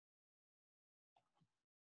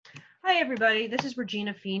Hi, everybody. This is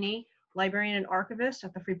Regina Feeney, Librarian and Archivist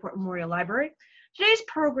at the Freeport Memorial Library. Today's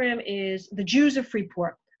program is The Jews of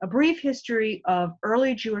Freeport, a brief history of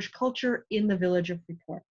early Jewish culture in the village of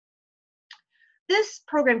Freeport. This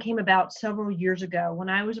program came about several years ago when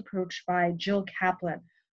I was approached by Jill Kaplan,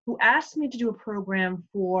 who asked me to do a program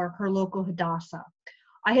for her local Hadassah.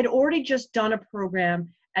 I had already just done a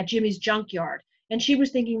program at Jimmy's Junkyard, and she was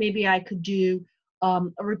thinking maybe I could do a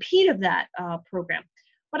repeat of that program.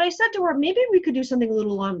 But I said to her, maybe we could do something a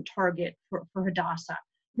little on target for Hadassah.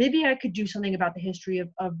 Maybe I could do something about the history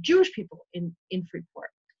of Jewish people in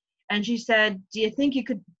Freeport. And she said, do you think you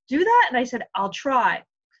could do that? And I said, I'll try.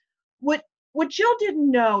 What Jill didn't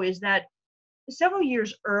know is that several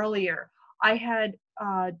years earlier, I had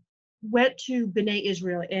went to B'nai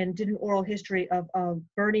Israel and did an oral history of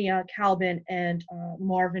Bernie Calvin and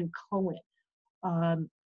Marvin Cohen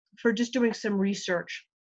for just doing some research.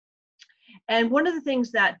 And one of the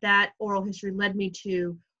things that oral history led me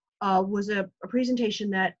to was a presentation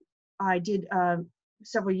that I did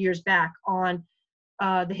several years back on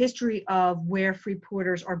the history of where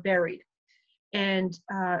Freeporters are buried. And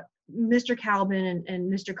Mr. Calvin and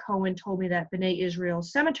Mr. Cohen told me that B'nai Israel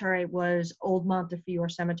Cemetery was Old Montefiore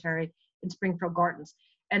Cemetery in Springfield Gardens.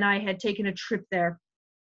 And I had taken a trip there,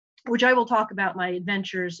 which I will talk about my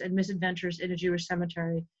adventures and misadventures in a Jewish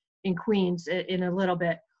cemetery in Queens in a little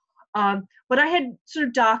bit. But I had sort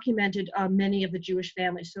of documented many of the Jewish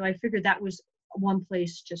families, so I figured that was one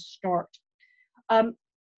place to start.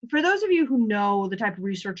 For those of you who know the type of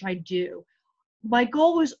research I do, my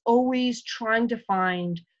goal was always trying to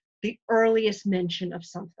find the earliest mention of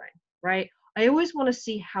something, right? I always want to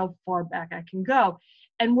see how far back I can go.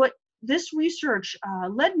 And what this research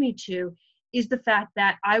led me to is the fact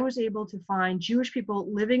that I was able to find Jewish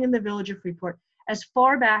people living in the village of Freeport as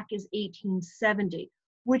far back as 1870.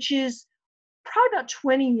 Which is probably about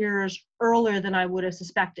 20 years earlier than I would have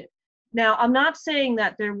suspected. Now, I'm not saying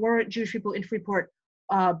that there weren't Jewish people in Freeport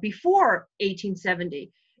before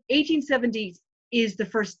 1870. 1870 is the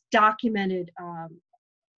first documented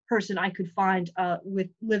person I could find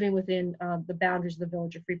living within the boundaries of the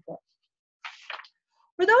village of Freeport.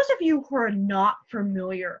 For those of you who are not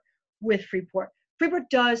familiar with Freeport, Freeport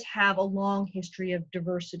does have a long history of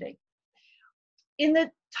diversity. In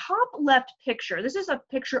the top left picture, this is a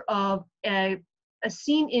picture of a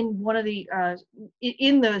scene in one of the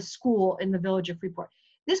in the school in the village of Freeport.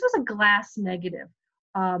 This was a glass negative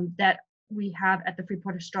that we have at the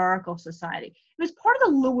Freeport Historical Society. It was part of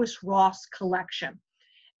the Lewis Ross collection,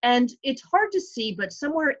 and it's hard to see, but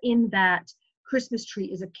somewhere in that Christmas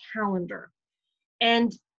tree is a calendar.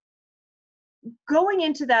 And going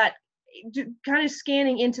into that, kind of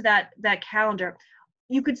scanning into that calendar,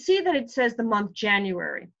 you could see that it says the month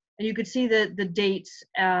January, and you could see the dates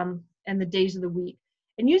and the days of the week.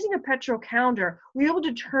 And using a petro calendar, we were able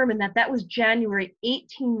to determine that that was January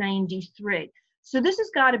 1893. So this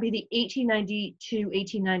has got to be the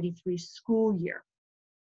 1892-1893 school year.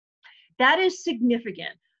 That is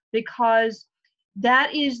significant because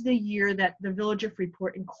that is the year that the village of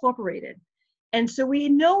Freeport incorporated. And so we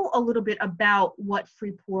know a little bit about what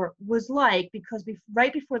Freeport was like because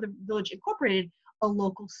right before the village incorporated, a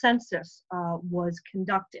local census was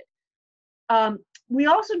conducted. We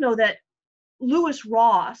also know that Lewis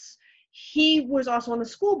Ross, he was also on the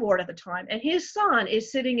school board at the time, and his son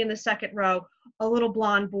is sitting in the second row, a little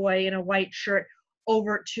blonde boy in a white shirt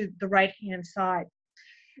over to the right-hand side.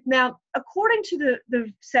 Now, according to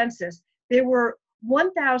the census, there were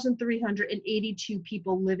 1,382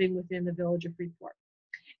 people living within the village of Freeport.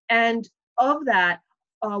 And of that,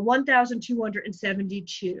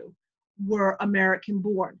 1,272 were American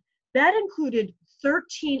born. That included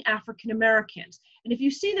 13 African Americans. And if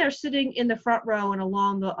you see they're sitting in the front row and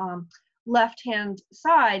along the left-hand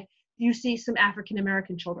side, you see some African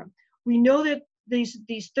American children. We know that these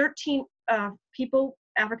 13 people,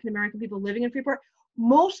 African American people living in Freeport,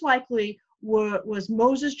 most likely was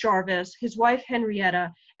Moses Jarvis, his wife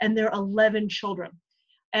Henrietta, and their 11 children.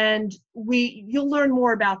 And you'll learn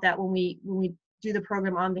more about that when we do the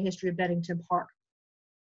program on the history of Bennington Park.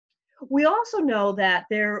 We also know that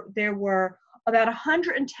there were about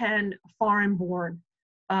 110 foreign-born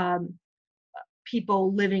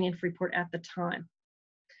people living in Freeport at the time.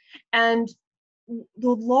 And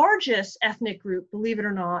the largest ethnic group, believe it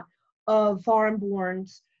or not, of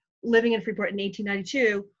foreign-borns living in Freeport in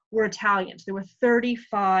 1892 were Italians. There were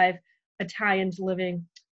 35 Italians living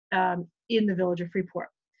in the village of Freeport.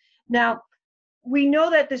 Now, we know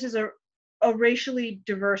that this is a racially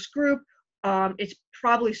diverse group. It's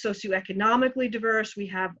probably socioeconomically diverse. We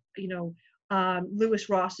have, Lewis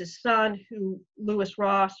Ross's son, who Lewis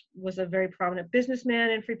Ross was a very prominent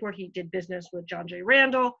businessman in Freeport. He did business with John J.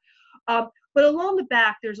 Randall. But along the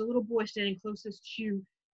back, there's a little boy standing closest to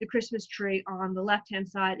the Christmas tree on the left-hand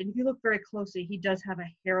side. And if you look very closely, he does have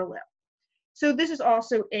a hair lip. So this is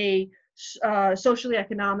also a socially,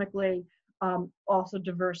 economically, also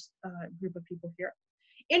diverse group of people here.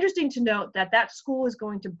 Interesting to note that that school is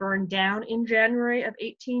going to burn down in January of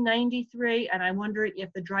 1893, and I wonder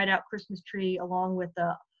if the dried out Christmas tree along with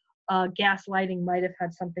the gas lighting might have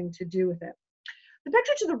had something to do with it. The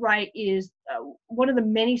picture to the right is one of the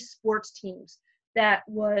many sports teams that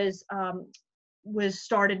was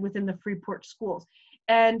started within the Freeport schools.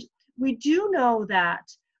 And we do know that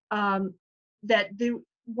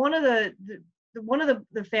one of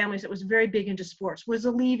the families that was very big into sports was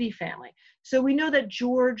the Levy family. So we know that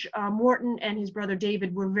George Morton and his brother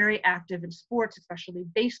David were very active in sports, especially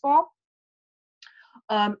baseball.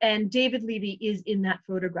 And David Levy is in that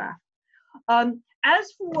photograph.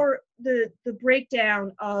 As for the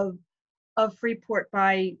breakdown of Freeport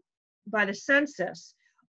by the census,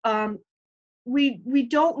 we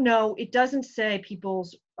don't know. It doesn't say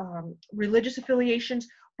people's religious affiliations,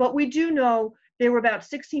 but we do know there were about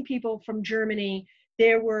 16 people from Germany.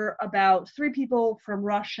 There were about 3 people from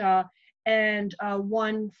Russia and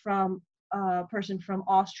one person from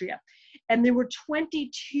Austria. And there were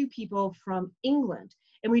 22 people from England.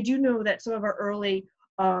 And we do know that some of our early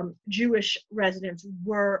Jewish residents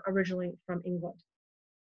were originally from England.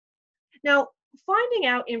 Now, finding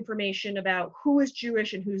out information about who is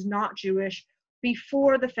Jewish and who's not Jewish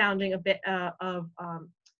before the founding of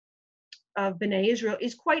B'nai Israel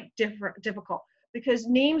is quite difficult because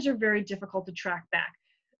names are very difficult to track back.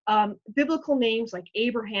 Biblical names like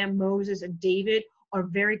Abraham, Moses, and David are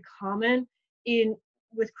very common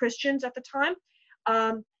with Christians at the time.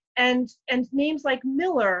 And names like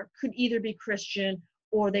Miller could either be Christian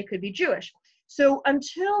or they could be Jewish. So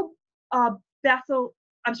until B'nai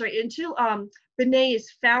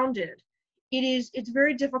is founded, it's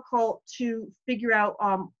very difficult to figure out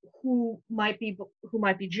who might be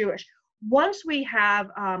Jewish. Once we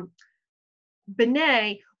have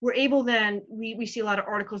B'nai, we're able then, we see a lot of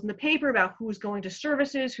articles in the paper about who's going to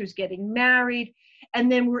services, who's getting married,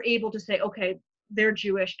 and then we're able to say, okay, they're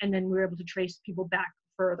Jewish, and then we're able to trace people back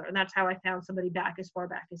further. And that's how I found somebody back as far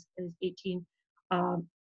back as the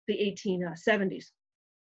 1870s.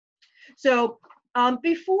 So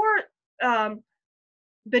before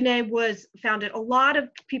B'nai was founded, a lot of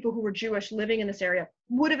people who were Jewish living in this area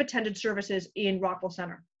would have attended services in Rockville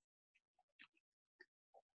Center.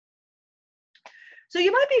 So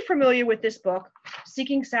you might be familiar with this book,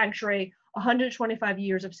 Seeking Sanctuary, 125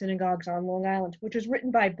 Years of Synagogues on Long Island, which was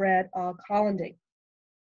written by Brad Collindy.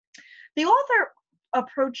 The author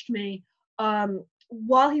approached me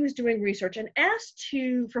while he was doing research and asked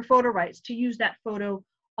for photo rights to use that photo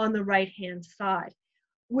on the right-hand side,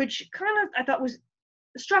 which kind of, I thought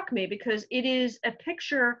struck me because it is a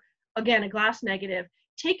picture, again, a glass negative,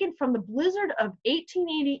 taken from the blizzard of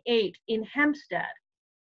 1888 in Hempstead.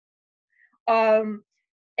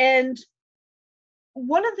 And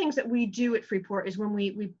one of the things that we do at Freeport is when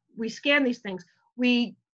we scan these things,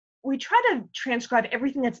 we try to transcribe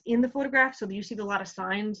everything that's in the photograph so that you see a lot of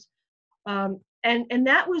signs. And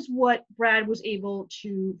that was what Brad was able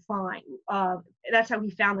to find. That's how he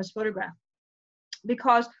found this photograph.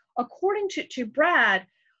 Because according to Brad,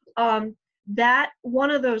 that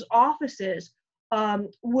one of those offices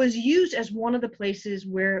was used as one of the places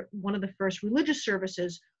where one of the first religious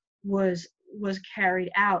services was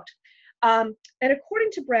carried out. And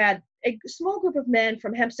according to Brad, a small group of men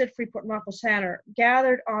from Hempstead, Freeport, and Rockville Center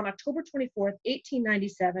gathered on October 24th,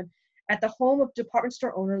 1897, at the home of department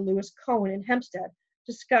store owner Lewis Cohen in Hempstead,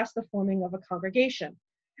 to discuss the forming of a congregation.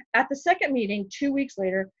 At the second meeting, 2 weeks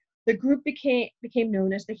later, the group became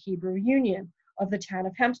known as the Hebrew Union of the town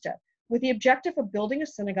of Hempstead, with the objective of building a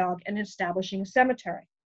synagogue and establishing a cemetery.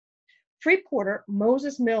 Freeporter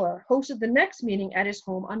Moses Miller hosted the next meeting at his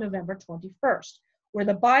home on November 21st, where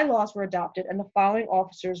the bylaws were adopted and the following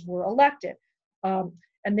officers were elected.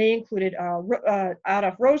 And they included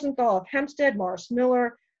Adolph Rosenthal of Hempstead, Morris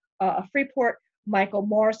Miller of Freeport, Michael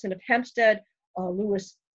Morrison of Hempstead,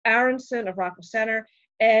 Louis Aronson of Rockville Center,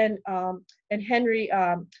 and Henry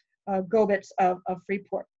Gobitz of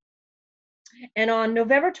Freeport. And on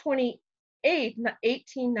November 28th,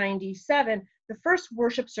 1897, the first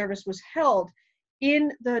worship service was held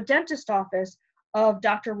in the dentist office of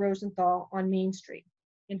Dr. Rosenthal on Main Street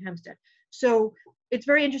in Hempstead. So it's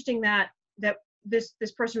very interesting that this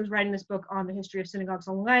person who's writing this book on the history of synagogues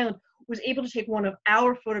on Long Island was able to take one of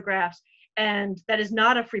our photographs and that is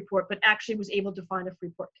not a Freeport, but actually was able to find a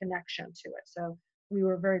Freeport connection to it. So we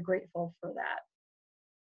were very grateful for that.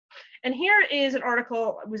 And here is an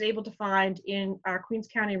article I was able to find in our Queens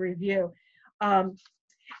County Review.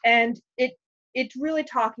 And it's really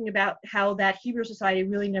talking about how that Hebrew Society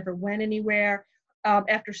really never went anywhere.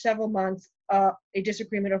 After several months, a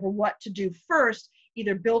disagreement over what to do first,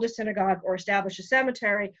 either build a synagogue or establish a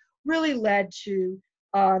cemetery, really led to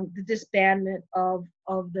the disbandment of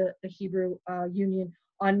the Hebrew Union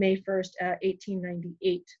on May 1st,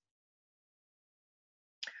 1898.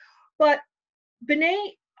 But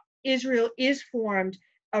B'nai Israel is formed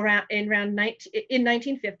in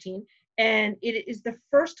 1915, and it is the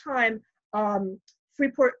first time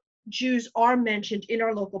Freeport Jews are mentioned in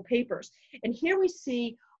our local papers. And here we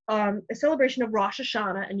see a celebration of Rosh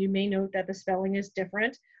Hashanah, and you may note that the spelling is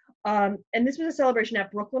different. And this was a celebration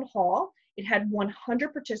at Brooklyn Hall. It had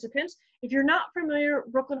 100 participants. If you're not familiar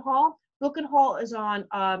with Brooklyn Hall is on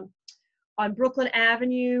Brooklyn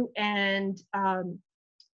Avenue and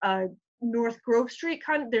North Grove Street.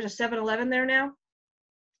 There's a 7-Eleven there now,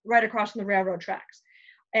 right across from the railroad tracks.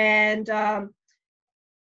 And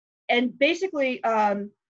basically,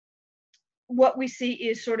 what we see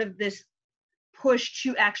is sort of this push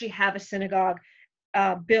to actually have a synagogue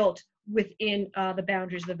built within the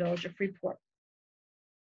boundaries of the village of Freeport.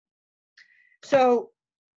 So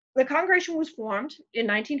the congregation was formed in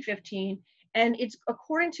 1915, and it's,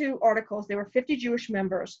 according to articles, there were 50 Jewish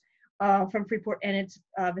members from Freeport and its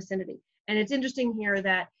vicinity. And it's interesting here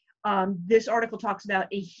that this article talks about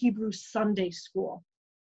a Hebrew Sunday school.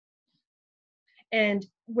 And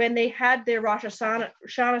when they had their Rosh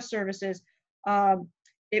Hashanah services,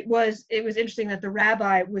 it was interesting that the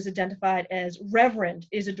rabbi was identified as Reverend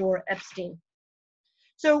Isidore Epstein.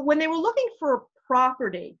 So when they were looking for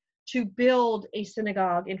property to build a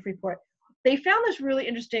synagogue in Freeport, they found this really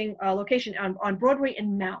interesting location on Broadway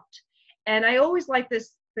and Mount. And I always like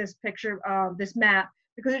this picture, this map,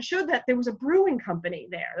 because it showed that there was a brewing company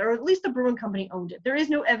there, or at least the brewing company owned it. There is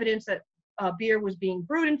no evidence that beer was being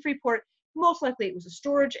brewed in Freeport. Most likely it was a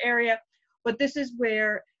storage area, but this is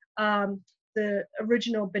where the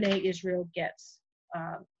original B'nai Israel gets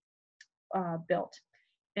built.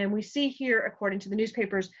 And we see here, according to the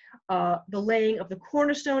newspapers, the laying of the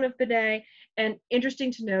cornerstone of B'nai. And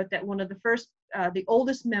interesting to note that one of the first, the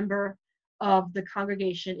oldest member of the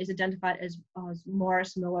congregation is identified as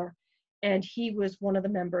Morris Miller, and he was one of the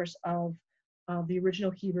members of the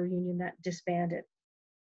original Hebrew Union that disbanded.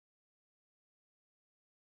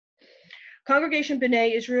 Congregation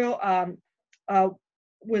B'nai Israel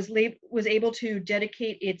was able to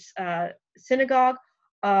dedicate its synagogue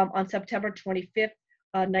on September 25th,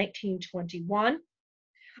 1921.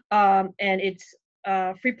 And its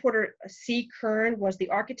Freeporter C. Kern was the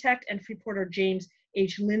architect, and Freeporter James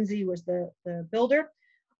H. Lindsay was the builder.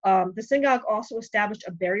 The synagogue also established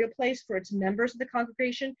a burial place for its members of the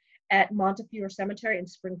congregation at Montefiore Cemetery in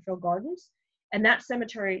Springfield Gardens. And that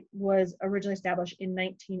cemetery was originally established in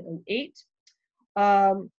 1908.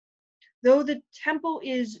 Though the temple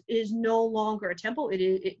is no longer a temple,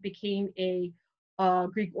 it became a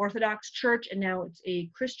Greek Orthodox church, and now it's a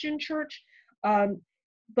Christian church.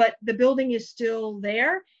 But the building is still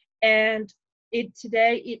there, and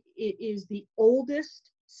today it is the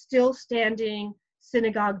oldest still standing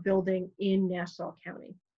synagogue building in Nassau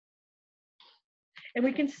County. And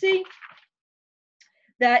we can see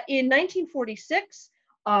that in 1946,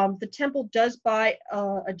 the temple does buy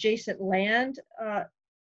adjacent land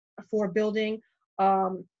for building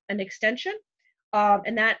an extension,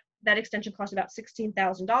 and that extension cost about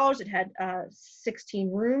 $16,000. It had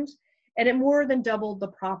 16 rooms, and it more than doubled the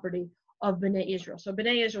property of B'nai Israel. So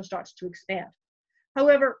B'nai Israel starts to expand.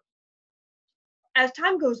 However, as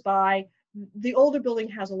time goes by, the older building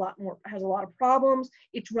has a lot of problems.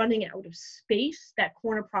 It's running out of space. That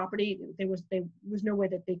corner property, there was no way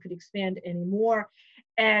that they could expand anymore,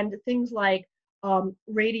 and things like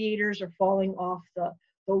radiators are falling off the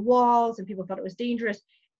walls, and people thought it was dangerous.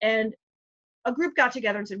 And a group got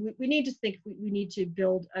together and said, we need to think, we need to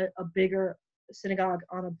build a bigger synagogue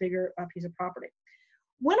on a bigger piece of property.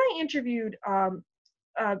 When I interviewed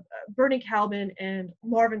Bernie Calvin and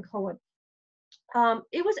Marvin Cohen,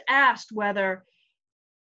 it was asked whether,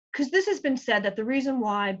 because this has been said that the reason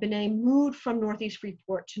why B'nai moved from Northeast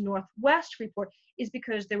Freeport to Northwest Freeport is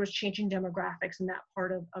because there was changing demographics in that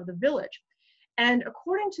part of the village. And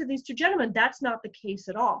according to these two gentlemen, that's not the case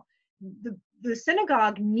at all. The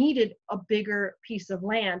synagogue needed a bigger piece of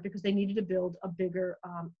land because they needed to build a bigger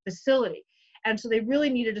facility. And so they really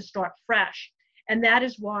needed to start fresh. And that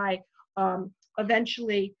is why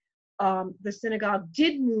eventually the synagogue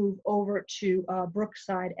did move over to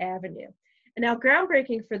Brookside Avenue. And now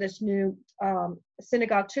groundbreaking for this new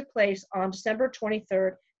synagogue took place on December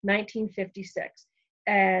 23rd, 1956.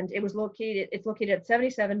 And it's located at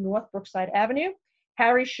 77 North Brookside Avenue.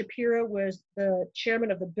 Harry Shapiro was the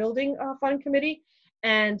chairman of the building fund committee.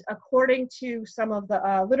 And according to some of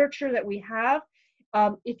the literature that we have,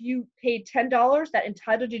 if you paid $10, that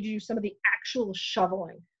entitled you to do some of the actual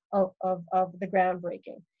shoveling of the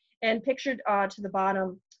groundbreaking. And pictured to the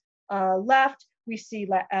bottom left, we see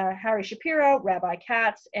Harry Shapiro, Rabbi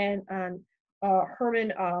Katz, and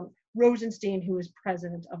Herman Rosenstein, who is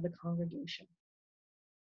president of the congregation.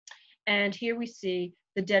 And here we see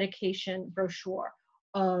the dedication brochure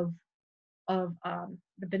of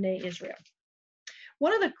the B'nai Israel.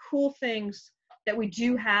 One of the cool things that we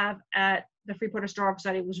do have at the Freeport Historical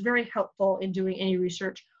Society was very helpful in doing any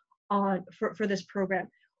research for this program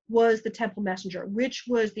was the Temple Messenger, which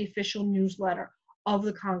was the official newsletter of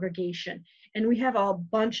the congregation. And we have a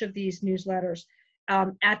bunch of these newsletters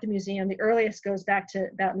at the museum. The earliest goes back to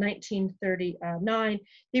about 1939.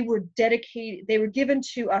 They were given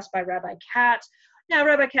to us by Rabbi Katz. Now,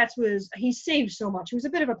 Rabbi Katz he saved so much. He was a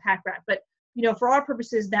bit of a pack rat, but for our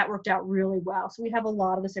purposes, that worked out really well. So we have a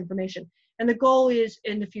lot of this information. And the goal is,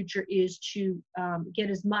 in the future, is to get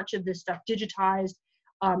as much of this stuff digitized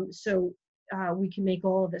so we can make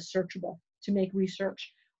all of this searchable to make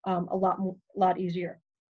research a lot easier.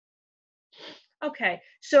 Okay,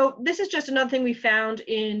 so this is just another thing we found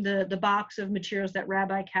in the box of materials that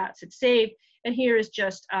Rabbi Katz had saved. And here is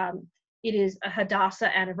just, it is a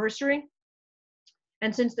Hadassah anniversary.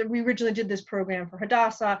 And since we originally did this program for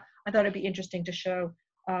Hadassah, I thought it'd be interesting to show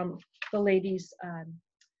the ladies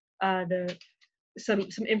some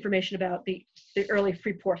information about the early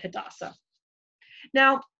Freeport Hadassah.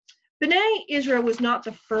 Now, B'nai Israel was not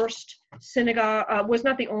the first synagogue, was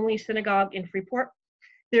not the only synagogue in Freeport.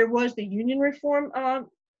 There was the Union Reform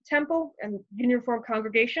Temple and Union Reform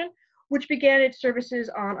Congregation, which began its services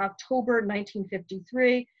on October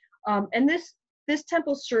 1953. And this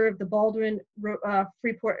temple served the Baldwin,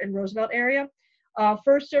 Freeport, and Roosevelt area.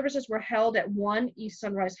 First services were held at 1 East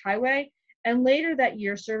Sunrise Highway, and later that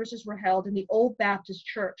year, services were held in the Old Baptist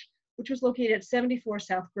Church, which was located at 74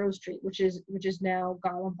 South Grove Street, which is now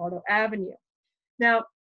Guy Lombardo Avenue. Now,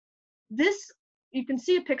 you can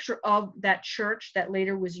see a picture of that church that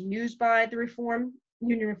later was used by the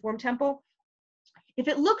Union Reform Temple. If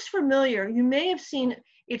it looks familiar, you may have seen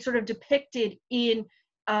it sort of depicted in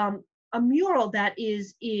a mural that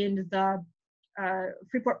is in the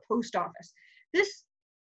Freeport Post Office. This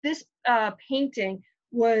painting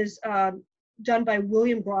was done by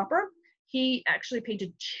William Gropper. He actually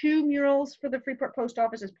painted 2 murals for the Freeport Post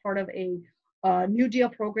Office as part of a New Deal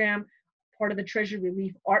program, part of the Treasury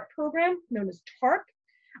Relief Art Program known as TARP.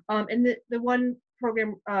 And the one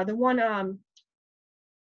program,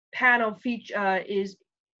 panel feature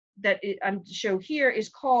I'm show here is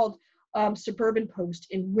called Suburban Post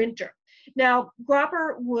in Winter. Now,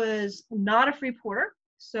 Gropper was not a Freeporter,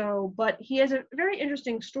 but he has a very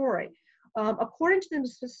interesting story. According to the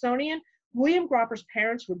Smithsonian, William Gropper's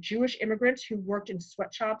parents were Jewish immigrants who worked in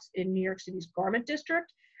sweatshops in New York City's Garment District.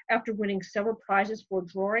 After winning several prizes for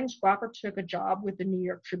drawings, Gropper took a job with the New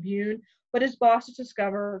York Tribune, but his bosses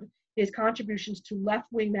discovered his contributions to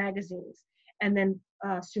left-wing magazines and then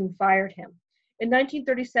soon fired him. In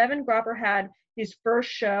 1937, Gropper had his first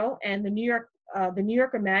show, and the New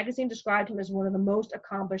Yorker magazine described him as one of the most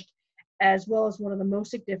accomplished as well as one of the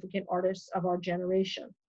most significant artists of our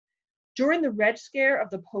generation. During the Red Scare of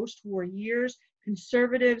the post-war years,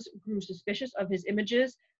 conservatives grew suspicious of his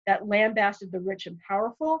images that lambasted the rich and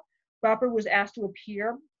powerful. Gropper was asked to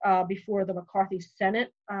appear before the McCarthy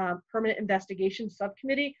Senate Permanent Investigation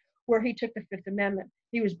Subcommittee, where he took the Fifth Amendment.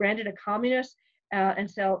 He was branded a communist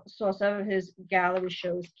and saw some of his gallery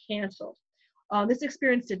shows canceled. This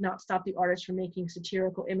experience did not stop the artist from making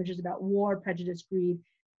satirical images about war, prejudice, greed,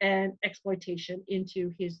 and exploitation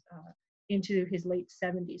into his late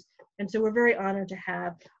 70s. And so we're very honored to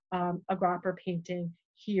have a Gropper painting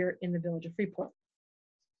here in the village of Freeport.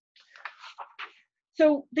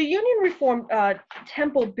 So the Union Reform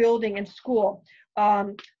Temple building and school,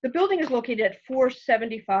 the building is located at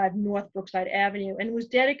 475 North Brookside Avenue and was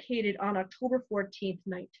dedicated on October 14th,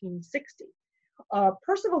 1960.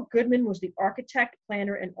 Percival Goodman was the architect,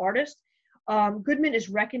 planner, and artist. Goodman is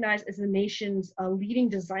recognized as the nation's leading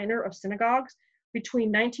designer of synagogues. Between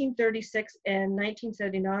 1936 and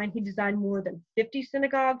 1979, he designed more than 50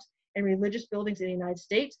 synagogues and religious buildings in the United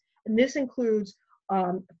States, and this includes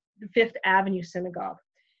the Fifth Avenue Synagogue.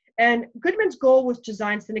 And Goodman's goal was to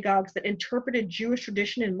design synagogues that interpreted Jewish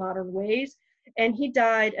tradition in modern ways, and he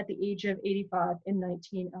died at the age of 85 in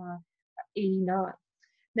 1989.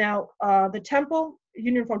 Now, the temple,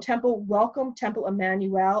 Union Reform Temple, welcomed Temple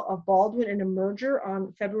Emmanuel of Baldwin in a merger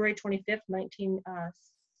on February 25th,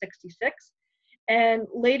 1966. And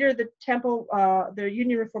later, the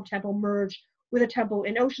Union Reform Temple merged with a temple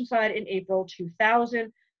in Oceanside in April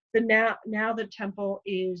 2000. Now the temple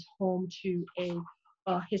is home to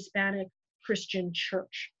a Hispanic Christian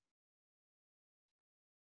church.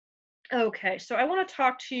 Okay, so I want to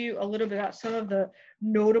talk to you a little bit about some of the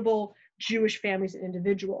notable Jewish families and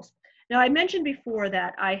individuals. Now, I mentioned before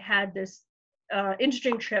that I had this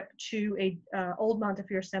interesting trip to a old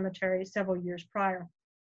Montefiore cemetery several years prior.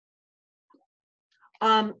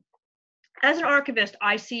 As an archivist,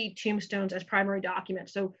 I see tombstones as primary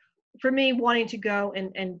documents. So for me, wanting to go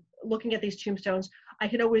and looking at these tombstones, I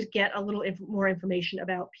can always get a little more information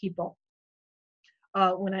about people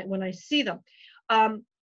when I see them.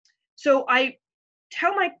 So I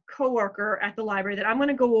tell my coworker at the library that I'm going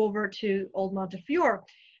to go over to Old Montefiore.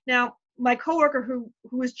 Now, my coworker who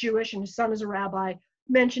is Jewish and his son is a rabbi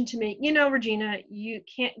mentioned to me, you know, Regina, you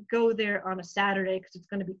can't go there on a Saturday because it's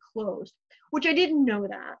going to be closed, which I didn't know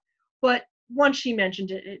that. But once she mentioned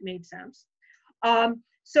it, it made sense.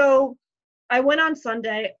 So I went on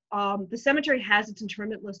Sunday. The cemetery has its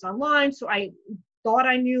interment list online, so I thought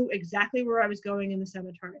I knew exactly where I was going in the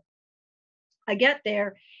cemetery. I get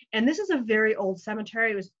there, and this is a very old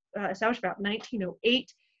cemetery. It was established about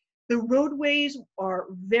 1908. The roadways are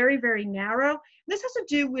very, very narrow. This has to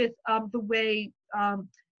do with the way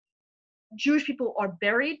Jewish people are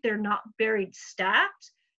buried. They're not buried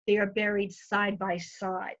stacked. They are buried side by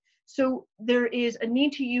side. So there is a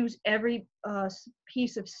need to use every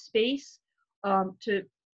piece of space to,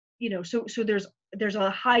 you know, so there's a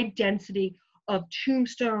high density of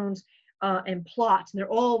tombstones and plots, and they're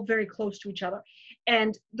all very close to each other.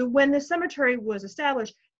 And when the cemetery was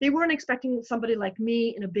established, they weren't expecting somebody like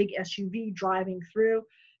me in a big SUV driving through.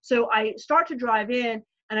 So I start to drive in,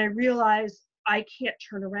 and I realize I can't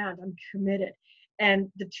turn around. I'm committed.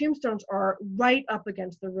 And the tombstones are right up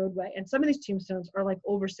against the roadway. And some of these tombstones are like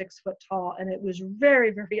over 6 foot tall. And it was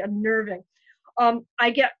very, very unnerving.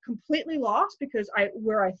 I get completely lost because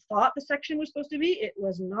where I thought the section was supposed to be, it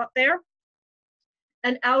was not there.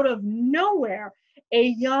 And out of nowhere, a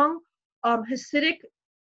young Hasidic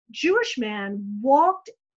Jewish man walked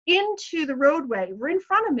into the roadway, right in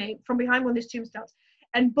front of me, from behind one of these tombstones.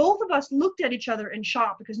 And both of us looked at each other in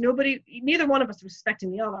shock because neither one of us was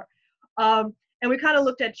expecting the other. And we kind of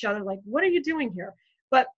looked at each other like, what are you doing here?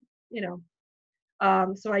 But, you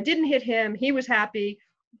know, so I didn't hit him. He was happy.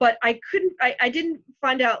 But I didn't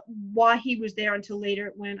find out why he was there until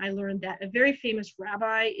later when I learned that a very famous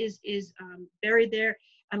rabbi is buried there,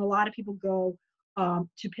 and a lot of people go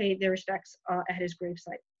to pay their respects at his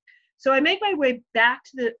gravesite. So I make my way back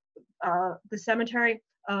to the cemetery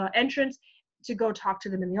entrance to go talk to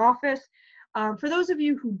them in the office. For those of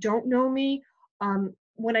you who don't know me,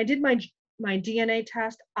 when I did my DNA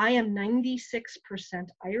test, I am 96%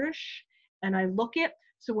 Irish, and I look it.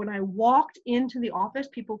 So when I walked into the office,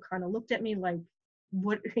 people kind of looked at me like,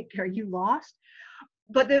 what, are you lost?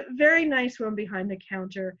 But the very nice woman behind the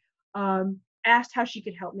counter asked how she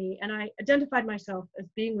could help me. And I identified myself as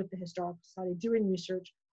being with the Historical Society, doing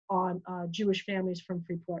research on Jewish families from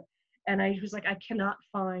Freeport. And I was like, I cannot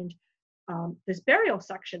find this burial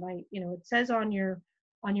section. It says on your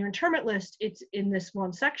interment list, it's in this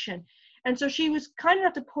one section. And so she was kind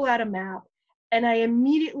enough to pull out a map, and I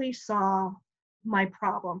immediately saw my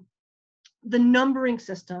problem. The numbering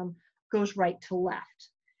system goes right to left,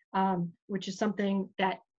 which is something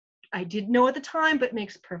that I didn't know at the time, but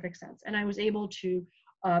makes perfect sense. And I was able to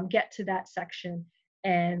get to that section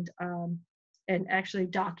and actually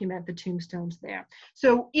document the tombstones there.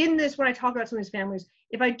 So in this, when I talk about some of these families,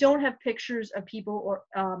 if I don't have pictures of people or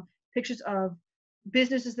pictures of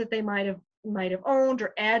businesses that they might have owned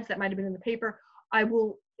or ads that might have been in the paper, I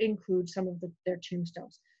will include some of their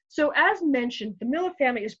tombstones. So as mentioned, the Miller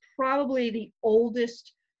family is probably the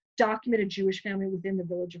oldest documented Jewish family within the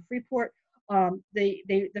village of Freeport.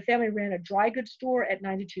 The family ran a dry goods store at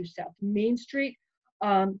 92 South Main Street.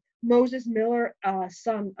 Moses Miller,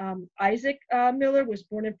 son Isaac Miller, was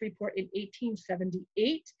born in Freeport in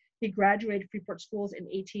 1878. He graduated Freeport schools in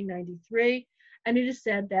 1893. And it is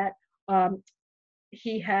said that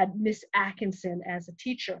he had Miss Atkinson as a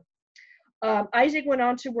teacher. Isaac went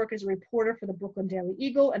on to work as a reporter for the Brooklyn Daily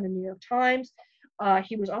Eagle and the New York Times.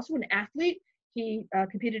 He was also an athlete. He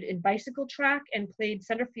competed in bicycle track and played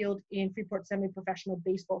center field in Freeport semi-professional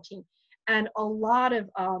baseball team. And a lot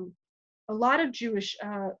of Jewish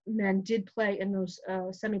men did play in those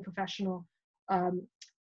semi-professional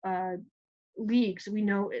leagues. We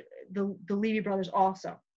know the Levy brothers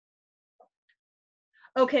also.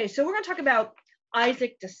 Okay, so we're going to talk about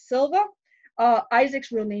Isaac da Silva.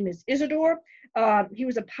 Isaac's real name is Isidore. He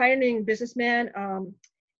was a pioneering businessman,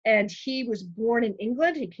 and he was born in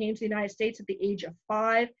England. He came to the United States at the age of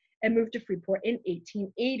 5 and moved to Freeport in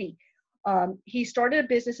 1880. He started a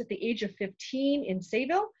business at the age of 15 in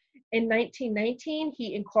Sayville. In 1919,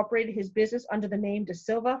 he incorporated his business under the name Da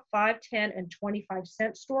Silva 5, 10, and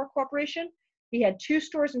 25-cent Store Corporation. He had 2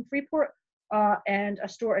 stores in Freeport and a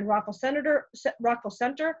store in Rockville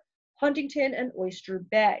Center, Huntington, and Oyster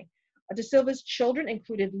Bay. Da Silva's children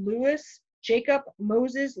included Louis, Jacob,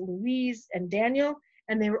 Moses, Louise, and Daniel,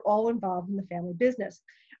 and they were all involved in the family business.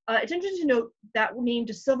 It's interesting to note that name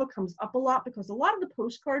Da Silva comes up a lot because a lot of the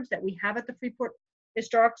postcards that we have at the Freeport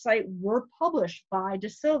Historic Site were published by Da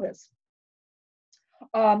Silva's.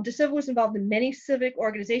 Da Silva was involved in many civic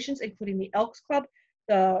organizations, including the Elks Club,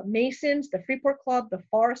 the Masons, the Freeport Club, the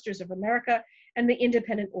Foresters of America, and the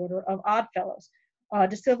Independent Order of Oddfellows.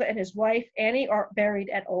 Da Silva and his wife, Annie, are buried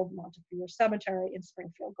at Old Montefiore Cemetery in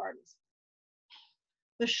Springfield Gardens.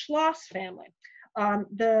 The Schloss family.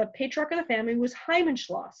 The patriarch of the family was Hyman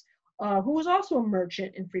Schloss, who was also a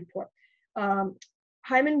merchant in Freeport.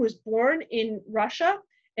 Hyman was born in Russia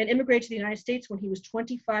and immigrated to the United States when he was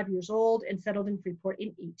 25 years old and settled in Freeport in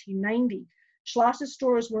 1890. Schloss's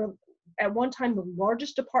stores were at one time the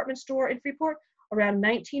largest department store in Freeport. Around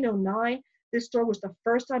 1909, this store was the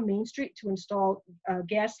first on Main Street to install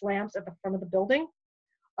gas lamps at the front of the building.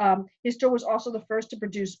 His store was also the first to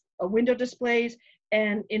produce window displays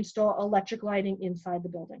and install electric lighting inside the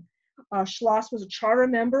building. Schloss was a charter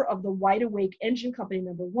member of the Wide Awake Engine Company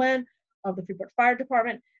No. 1 of the Freeport Fire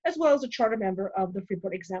Department, as well as a charter member of the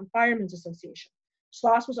Freeport Exempt Firemen's Association.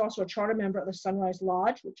 Schloss was also a charter member of the Sunrise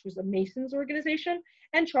Lodge, which was a Masons organization,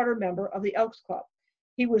 and charter member of the Elks Club.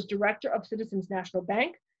 He was director of Citizens National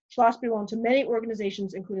Bank. Schloss belonged to many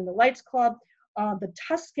organizations, including the Lights Club, the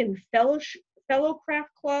Tuscan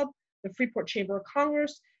Fellowcraft Club, the Freeport Chamber of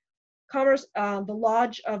Commerce, the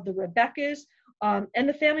Lodge of the Rebeccas, and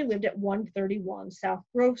the family lived at 131 South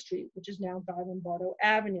Grove Street, which is now Guy Lombardo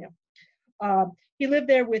Avenue. He lived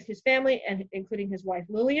there with his family, and including his wife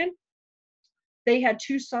Lillian. They had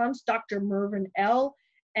 2 sons, Dr. Mervyn L.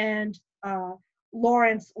 and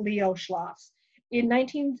Lawrence Leo Schloss. In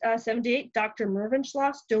 1978, Dr. Mervyn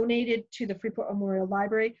Schloss donated to the Freeport Memorial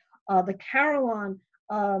Library the Carillon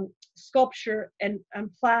sculpture and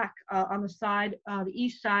plaque on the side, the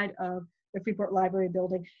east side of the Freeport Library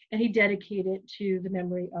building, and he dedicated it to the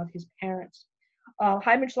memory of his parents.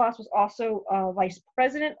 Hyman Schloss was also vice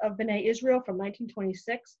president of B'nai Israel from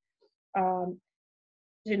 1926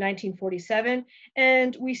 to 1947,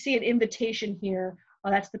 and we see an invitation here.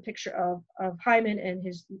 That's the picture of Hyman and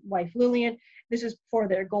his wife Lillian. This is for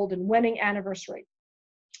their golden wedding anniversary.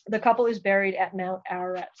 The couple is buried at Mount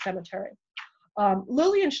Ararat Cemetery.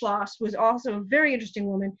 Lillian Schloss was also a very interesting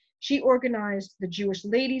woman. She organized the Jewish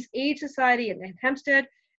Ladies Aid Society in Hempstead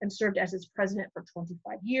and served as its president for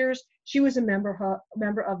 25 years. She was a member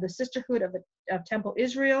of the Sisterhood of Temple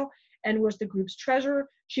Israel and was the group's treasurer.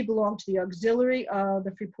 She belonged to the auxiliary of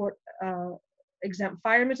the Freeport Exempt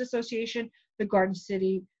Firemen's Association, the Garden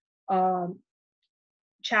City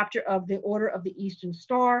chapter of the Order of the Eastern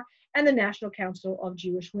Star, and the National Council of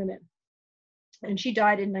Jewish Women. And she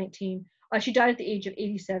died at the age of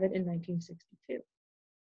 87 in 1962.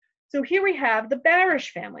 So here we have the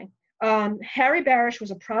Barish family. Harry Barish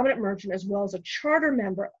was a prominent merchant as well as a charter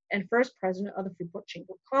member and first president of the Freeport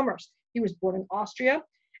Chamber of Commerce. He was born in Austria,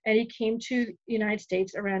 and he came to the United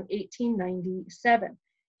States around 1897.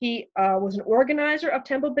 He was an organizer of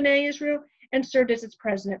Temple B'nai Israel and served as its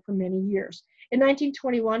president for many years. In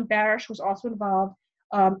 1921, Barish was also involved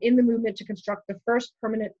in the movement to construct the first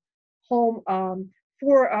permanent home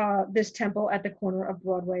for this temple at the corner of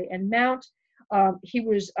Broadway and Mount. He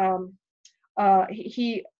was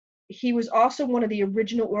also one of the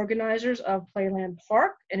original organizers of Playland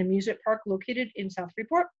Park, an amusement park located in South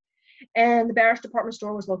Freeport. And the Barish department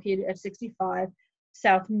store was located at 65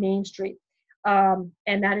 South Main Street. And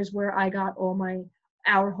that is where I got all my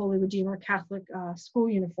Our Holy Redeemer Catholic school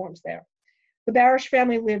uniforms there. The Barish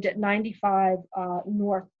family lived at 95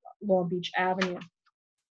 North Long Beach Avenue.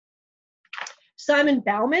 Simon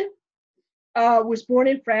Bauman was born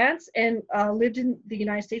in France and lived in the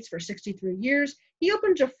United States for 63 years. He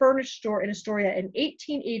opened a furniture store in Astoria in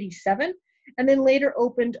 1887, and then later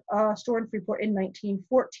opened a store in Freeport in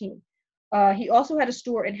 1914. He also had a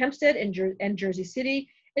store in Hempstead and Jersey City,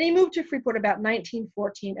 and he moved to Freeport about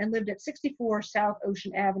 1914 and lived at 64 South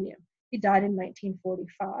Ocean Avenue. He died in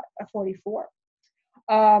 1944.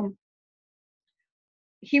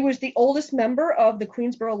 He was the oldest member of the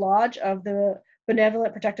Queensboro Lodge of the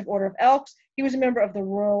Benevolent Protective Order of Elks. He was a member of the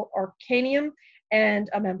Royal Arcanum and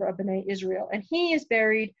a member of B'nai Israel. And he is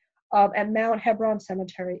buried at Mount Hebron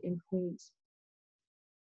Cemetery in Queens.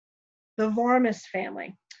 The Varmus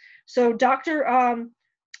family. So Dr.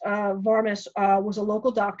 Varmus was a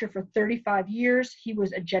local doctor for 35 years. He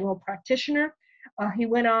was a general practitioner. He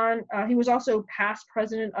was also past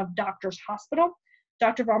president of Doctors Hospital.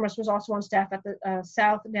 Dr. Varmus was also on staff at the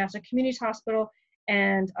South Nassau Community Hospital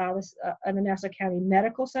and the Nassau County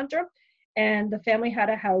Medical Center. And the family had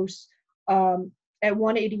a house at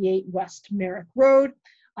 188 West Merrick Road.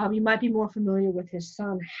 You might be more familiar with his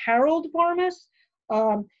son, Harold Varmus.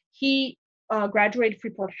 He graduated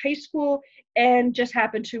Freeport High School and just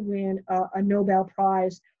happened to win a Nobel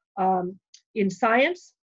Prize in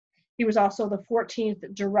science. He was also the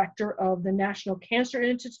 14th director of the National Cancer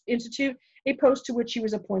Institute, a post to which he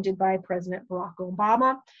was appointed by President Barack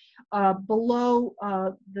Obama. Below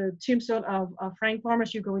the tombstone of Frank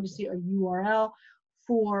Varmus, you're going to see a URL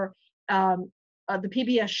for the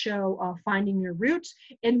PBS show Finding Your Roots,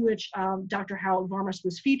 in which Dr. Harold Varmus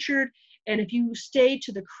was featured. And if you stay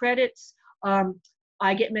to the credits,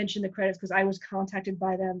 I get mentioned in the credits because I was contacted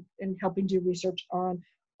by them in helping do research on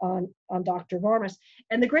Dr. Varmus.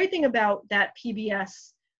 And the great thing about that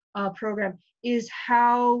PBS program is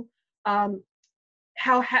how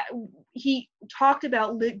he talked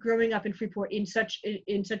about growing up in Freeport in such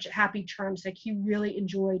happy terms. Like he really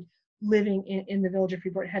enjoyed living in the village of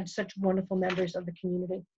Freeport, had such wonderful members of the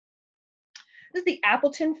community. This is the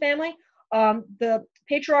Appleton family. The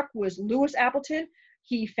patriarch was Louis Appleton.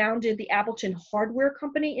 He founded the Appleton Hardware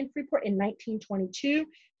Company in Freeport in 1922.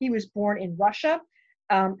 He was born in Russia.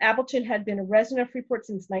 Appleton had been a resident of Freeport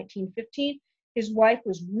since 1915. His wife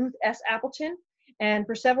was Ruth S. Appleton. And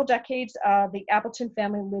for several decades, the Appleton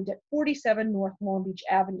family lived at 47 North Long Beach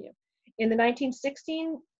Avenue. In the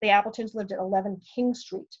 1916s, the Appletons lived at 11 King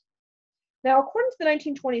Street. Now, according to the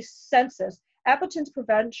 1920 census, Appleton's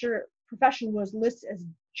profession was listed as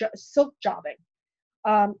silk jobbing.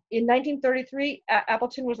 In 1933,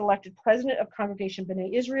 Appleton was elected president of Congregation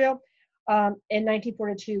B'nai Israel. In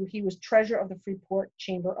 1942, he was treasurer of the Freeport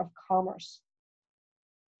Chamber of Commerce.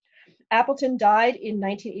 Appleton died in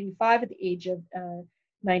 1985 at the age of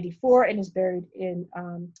 94 and is buried in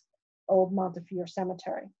Old Montefiore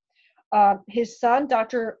Cemetery. His son,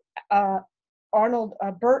 Dr. Arnold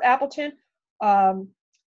Burt Appleton,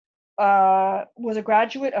 was a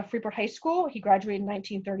graduate of Freeport High School. He graduated in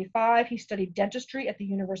 1935. He studied dentistry at the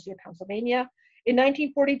University of Pennsylvania. In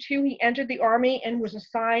 1942, he entered the Army and was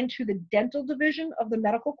assigned to the dental division of the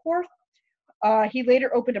Medical Corps. He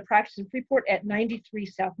later opened a practice in Freeport at 93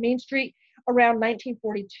 South Main Street. Around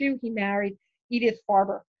 1942, he married Edith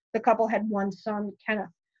Farber. The couple had one son, Kenneth.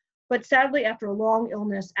 But sadly, after a long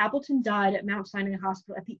illness, Appleton died at Mount Sinai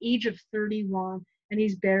Hospital at the age of 31, and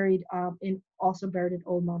he's buried also buried in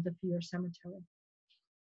Old Montefiore Cemetery.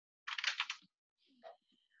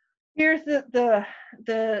 Here's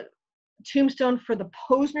the tombstone for the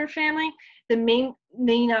Posner family. The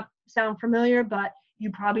may not sound familiar, but you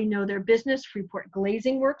probably know their business, Freeport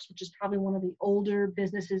Glazing Works, which is probably one of the older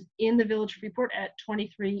businesses in the village of Freeport at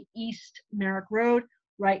 23 East Merrick Road,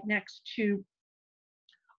 right next to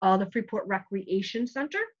the Freeport Recreation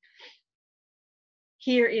Center.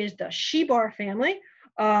 Here is the Shebar family.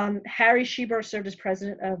 Harry Shebar served as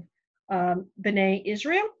president of B'nai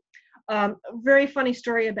Israel. Very funny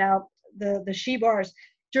story about the Shebars.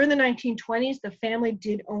 During the 1920s, the family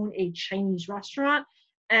did own a Chinese restaurant.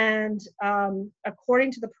 And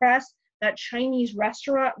according to the press, that Chinese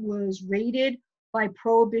restaurant was raided by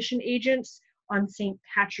Prohibition agents on St.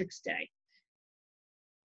 Patrick's Day,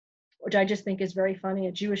 which I just think is very funny.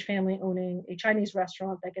 A Jewish family owning a Chinese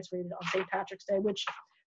restaurant that gets raided on St. Patrick's Day, which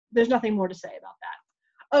there's nothing more to say about that.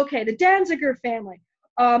 Okay, the Danziger family.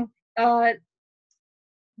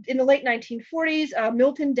 In the late 1940s,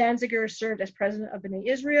 Milton Danziger served as president of B'nai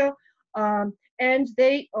Israel, and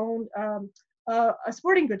they owned a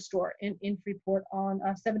sporting goods store in Freeport on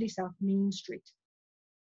 70 South Main Street.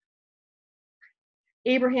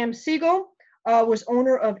 Abraham Siegel was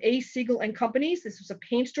owner of A. Siegel and Companies. This was a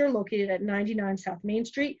paint store located at 99 South Main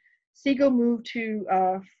Street. Siegel moved to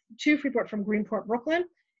Freeport from Greenport, Brooklyn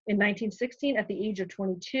in 1916 at the age of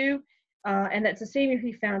 22, and that's the same year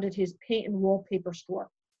he founded his paint and wallpaper store.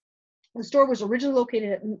 The store was originally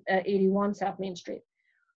located at 81 South Main Street.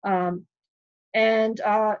 In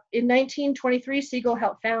 1923, Siegel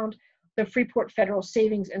helped found the Freeport Federal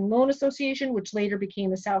Savings and Loan Association, which later became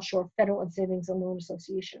the South Shore Federal and Savings and Loan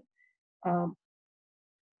Association.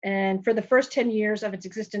 And for the first 10 years of its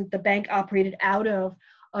existence, the bank operated out of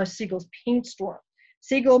Siegel's paint store.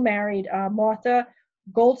 Siegel married Martha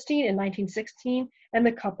Goldstein in 1916, and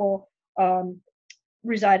the couple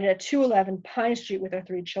resided at 211 Pine Street with their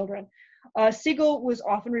 3 children. Siegel was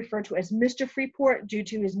often referred to as Mr. Freeport due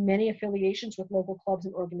to his many affiliations with local clubs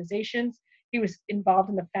and organizations. He was involved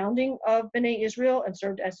in the founding of B'nai Israel and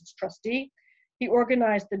served as its trustee. He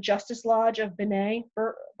organized the Justice Lodge of B'nai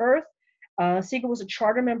B'rith. Siegel was a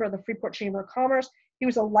charter member of the Freeport Chamber of Commerce. He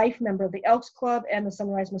was a life member of the Elks Club and the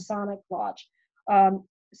Sunrise Masonic Lodge.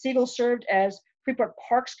 Siegel served as Freeport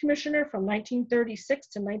Parks Commissioner from 1936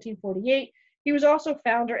 to 1948. He was also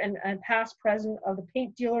founder and past president of the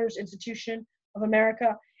Paint Dealers Institution of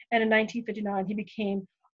America, and in 1959 he became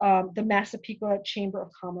the Massapequa Chamber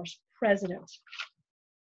of Commerce president.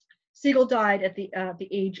 Siegel died at the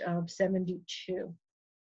age of 72.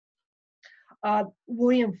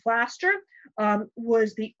 William Flaster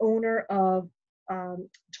was the owner of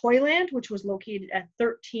Toyland, which was located at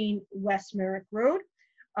 13 West Merrick Road.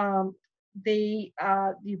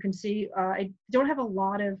 You can see, I don't have a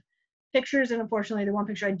lot of pictures, and unfortunately the one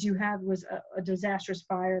picture I do have was a disastrous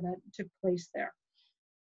fire that took place there.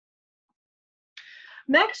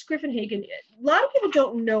 Max Griffenhagen, a lot of people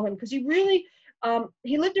don't know him because he really,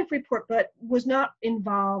 he lived in Freeport but was not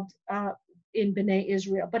involved in B'nai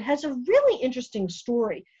Israel, but has a really interesting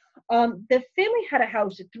story. The family had a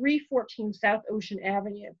house at 314 South Ocean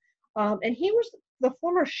Avenue, and he was the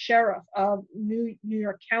former sheriff of New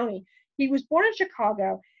York County. He was born in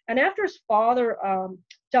Chicago, and after his father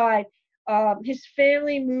died, his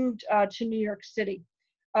family moved to New York City.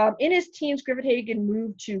 In his teens, Griffenhagen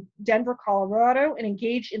moved to Denver, Colorado, and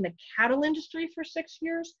engaged in the cattle industry for 6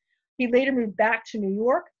 years. He later moved back to New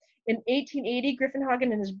York. In 1880,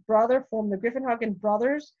 Griffenhagen and his brother formed the Griffenhagen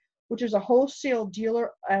Brothers, which is a wholesale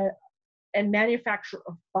dealer and manufacturer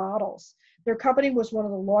of bottles. Their company was one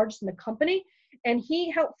of the largest in the company, and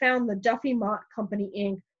he helped found the Duffy Mott Company,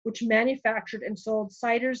 Inc., which manufactured and sold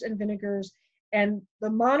ciders and vinegars, and the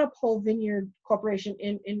Monopole Vineyard Corporation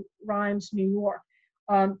in Rhymes, New York.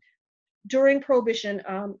 During Prohibition,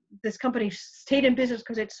 this company stayed in business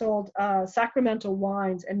because it sold sacramental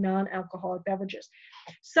wines and non-alcoholic beverages.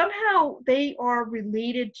 Somehow they are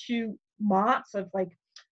related to Mott's, of like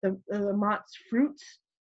the Mott's fruits.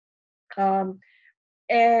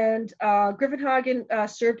 Griffenhagen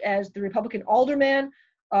served as the Republican alderman,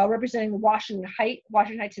 representing the Washington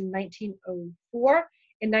Heights in 1904.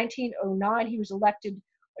 In 1909, he was elected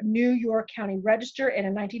New York County Register, and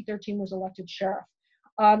in 1913 was elected sheriff.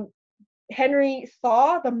 Henry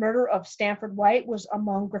Thaw, the murderer of Stanford White, was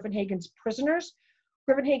among Griffenhagen's prisoners.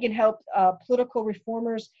 Griffenhagen helped political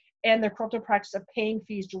reformers and their corruptive practice of paying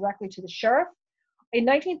fees directly to the sheriff. In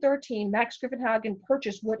 1913, Max Griffenhagen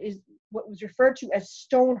purchased what was referred to as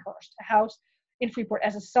Stonehurst, a house in Freeport,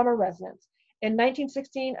 as a summer residence. In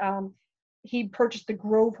 1916, he purchased the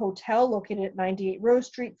Grove Hotel, located at 98 Rose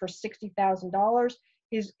Street, for $60,000.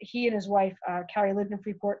 He and his wife, Carrie, lived in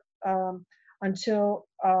Freeport until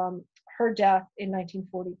her death in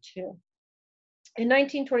 1942. In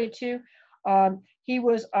 1922, he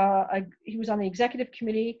was on the executive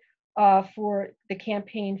committee for the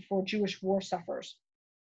campaign for Jewish war sufferers.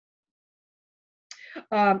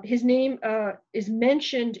 His name is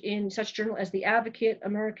mentioned in such journals as The Advocate,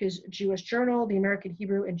 America's Jewish Journal, the American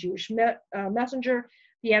Hebrew and Jewish Messenger,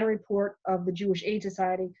 the Annual Report of the Jewish Aid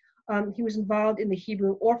Society. He was involved in the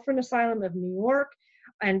Hebrew Orphan Asylum of New York,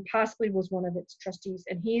 and possibly was one of its trustees.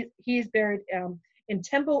 And he is buried in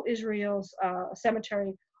Temple Israel's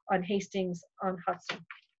cemetery on Hastings on Hudson.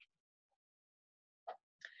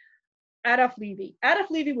 Adolph Levy.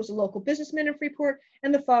 Adolph Levy was a local businessman in Freeport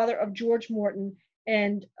and the father of George Morton,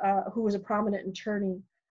 and who was a prominent attorney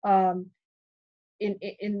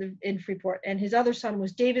in Freeport. And his other son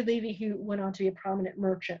was David Levy, who went on to be a prominent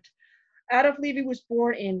merchant. Adolph Levy was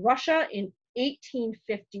born in Russia in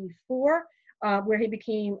 1854, where he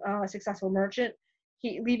became a successful merchant.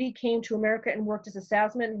 Levy came to America and worked as a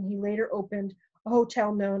salesman, and he later opened a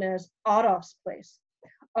hotel known as Adolph's Place.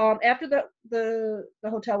 After the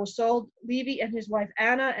hotel was sold, Levy and his wife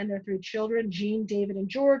Anna and their 3 children, Jean, David, and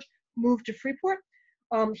George, moved to Freeport.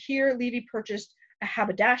 Here, Levy purchased a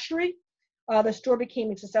haberdashery. The store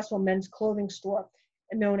became a successful men's clothing store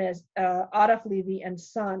known as Adolph Levy and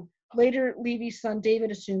Son. Later, Levy's son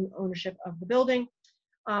David assumed ownership of the building.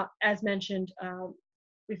 As mentioned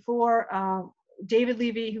before, David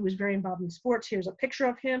Levy, who was very involved in sports, here's a picture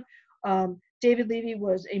of him. David Levy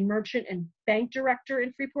was a merchant and bank director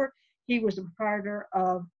in Freeport. He was the proprietor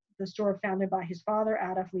of the store founded by his father,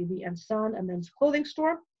 Adolph Levy and Son, a men's clothing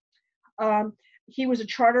store. He was a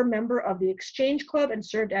charter member of the Exchange Club and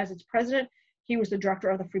served as its president. He was the director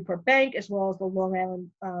of the Freeport Bank, as well as the Long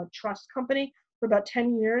Island Trust Company, For about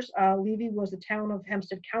 10 years, Levy was the town of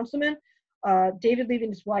Hempstead councilman. David Levy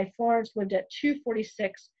and his wife Florence lived at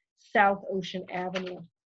 246 South Ocean Avenue.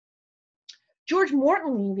 George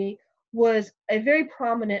Morton Levy was a very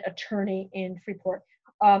prominent attorney in Freeport,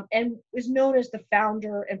 and is known as the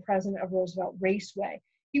founder and president of Roosevelt Raceway.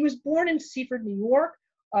 He was born in Seaford, New York,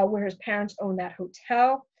 where his parents owned that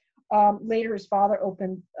hotel. Later, his father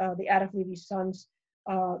opened the Adolph Levy Sons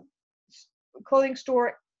clothing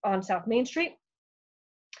store on South Main Street.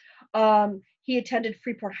 He attended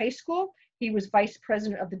Freeport High School. He was vice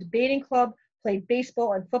president of the debating club, played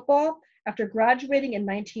baseball and football. After graduating in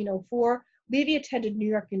 1904, Levy attended New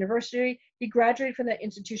York University. He graduated from that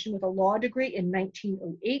institution with a law degree in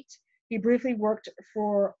 1908. He briefly worked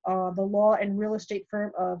for the law and real estate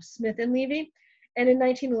firm of Smith and Levy. And in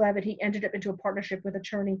 1911, he ended up into a partnership with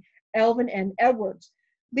attorney Elvin N. Edwards.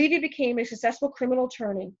 Levy became a successful criminal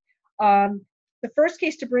attorney. The first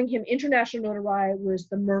case to bring him international notoriety was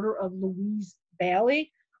the murder of Louise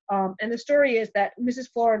Bailey. And the story is that Mrs.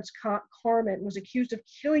 Florence Carman was accused of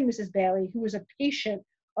killing Mrs. Bailey, who was a patient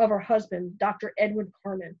of her husband, Dr. Edward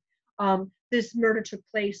Carman. This murder took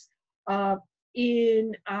place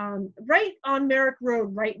in right on Merrick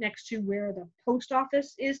Road, right next to where the post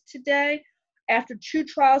office is today. After 2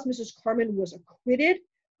 trials, Mrs. Carman was acquitted.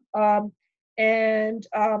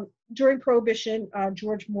 During Prohibition,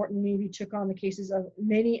 George Morton Levy took on the cases of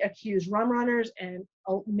many accused rum runners, and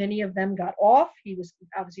many of them got off. He was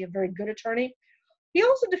obviously a very good attorney. He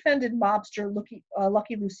also defended mobster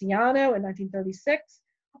Lucky Luciano in 1936.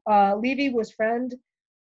 Levy was friend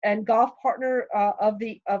and golf partner of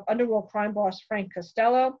underworld crime boss Frank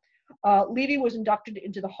Costello. Levy was inducted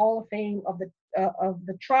into the Hall of Fame of the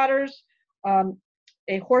Trotters,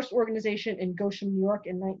 a horse organization in Goshen, New York,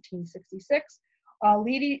 in 1966.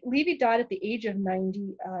 Levy died at the age of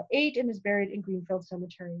 98 and is buried in Greenfield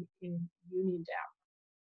Cemetery in Uniontown.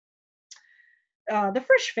 The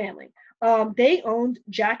Frisch family, they owned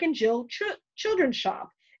Jack and Jill Children's Shop,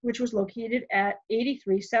 which was located at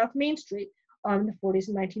 83 South Main Street in the 40s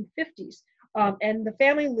and 1950s. And the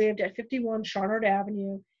family lived at 51 Charnard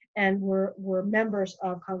Avenue and were members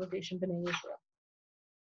of Congregation B'nai Israel.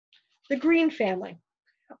 The Green family,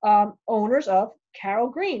 owners of Carol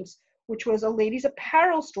Green's, which was a ladies'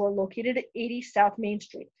 apparel store located at 80 South Main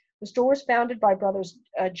Street. The store was founded by brothers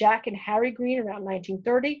Jack and Harry Green around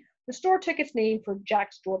 1930. The store took its name for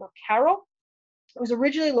Jack's daughter, Carol. It was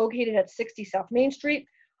originally located at 60 South Main Street,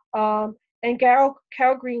 and Carol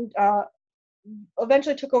Green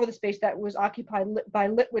eventually took over the space that was occupied by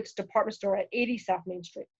Litwick's department store at 80 South Main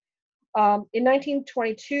Street. In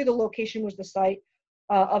 1922, the location was the site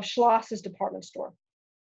of Schloss's department store.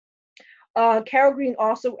 Carol Green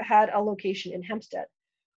also had a location in Hempstead.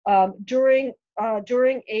 During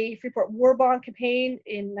a Freeport war bond campaign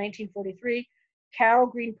in 1943, Carol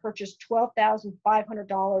Green purchased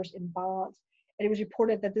 $12,500 in bonds, and it was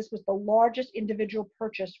reported that this was the largest individual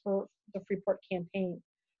purchase for the Freeport campaign.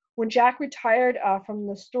 When Jack retired from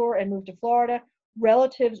the store and moved to Florida,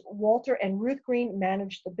 relatives Walter and Ruth Green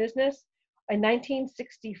managed the business. In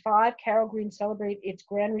 1965, Carol Green celebrated its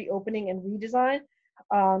grand reopening and redesign.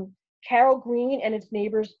 Carol Green and its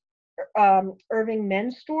neighbors Irving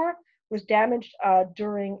Men's Store was damaged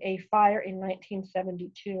during a fire in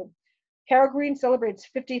 1972. Carol Green celebrates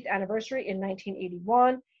 50th anniversary in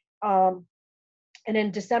 1981. And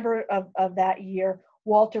in December of that year,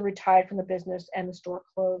 Walter retired from the business and the store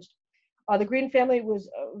closed. The Green family was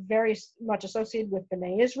very much associated with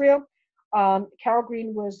B'nai Israel. Carol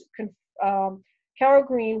Green was confirmed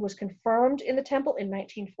in the temple in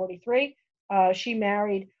 1943. She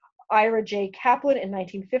married Ira J. Kaplan in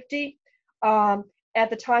 1950. At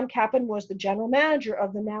the time, Kaplan was the general manager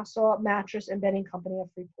of the Nassau Mattress and Bedding Company of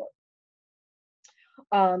Freeport.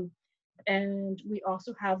 And we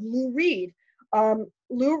also have Lou Reed.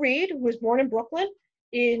 Lou Reed was born in Brooklyn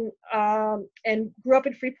and grew up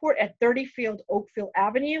in Freeport at 30 Oakfield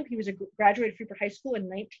Avenue. He was a graduate of Freeport High School in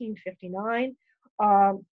 1959.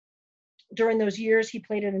 During those years, he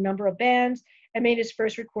played in a number of bands and made his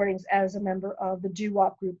first recordings as a member of the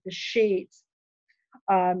doo-wop group, The Shades.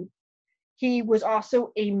 He was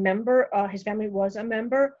also a member, his family was a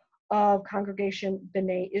member of Congregation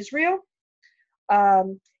B'nai Israel.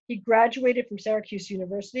 He graduated from Syracuse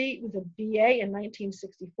University with a BA in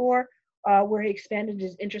 1964, where he expanded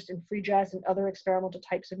his interest in free jazz and other experimental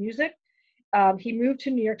types of music. He moved to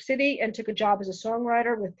New York City and took a job as a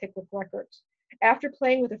songwriter with Pickwick Records. After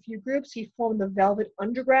playing with a few groups, he formed the Velvet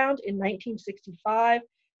Underground in 1965.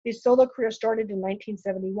 His solo career started in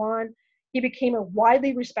 1971. He became a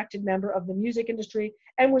widely respected member of the music industry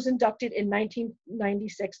and was inducted in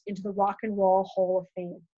 1996 into the Rock and Roll Hall of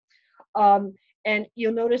Fame. And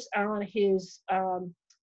you'll notice on his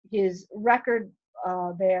record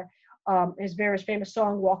there, his very famous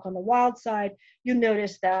song "Walk on the Wild Side," you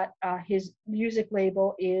notice that his music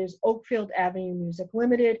label is Oakfield Avenue Music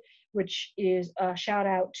Limited, which is a shout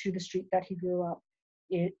out to the street that he grew up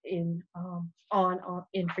in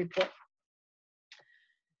Freeport.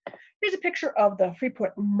 Here's a picture of the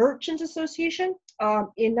Freeport Merchants Association.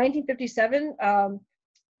 In 1957,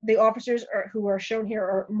 the officers who are shown here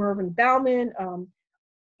are Mervyn Baumann,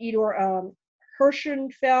 Edor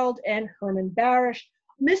Hirschenfeld, and Herman Barish.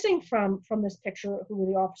 Missing from this picture, who were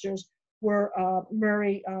the officers, were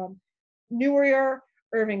Murray Neurier,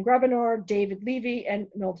 Irving Grebenar, David Levy, and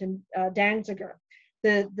Milton Danziger.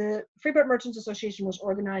 The Freeport Merchants Association was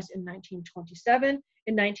organized in 1927.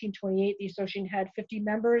 In 1928, the association had 50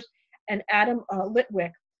 members, and Adam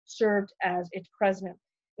Litwick served as its president.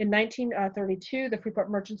 In 1932, the Freeport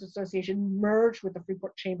Merchants Association merged with the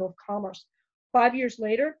Freeport Chamber of Commerce. 5 years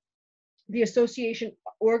later, the association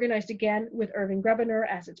organized again with Irving Grebenar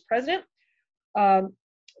as its president.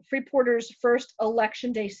 Freeporters' first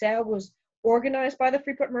election day sale was organized by the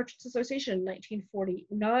Freeport Merchants Association in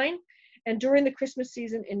 1949. And during the Christmas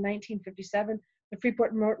season in 1957, the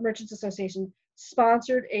Freeport Merchants Association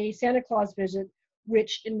sponsored a Santa Claus visit,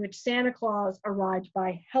 in which Santa Claus arrived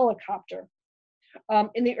by helicopter.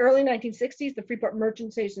 In the early 1960s, the Freeport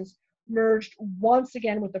Merchants Association merged once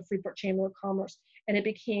again with the Freeport Chamber of Commerce, and it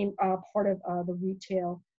became part of the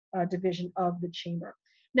retail division of the chamber.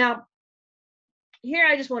 Now, here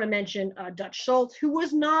I just want to mention Dutch Schultz, who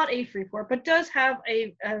was not a Freeport, but does have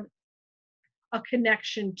a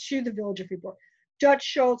connection to the village of Freeport. Dutch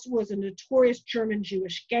Schultz was a notorious German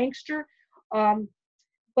Jewish gangster,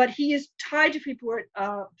 but he is tied to Freeport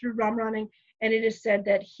through rum running, and it is said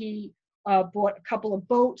that he bought a couple of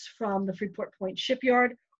boats from the Freeport Point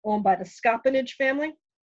shipyard owned by the Scopinage family.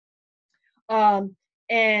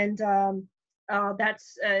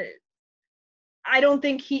 That's, I don't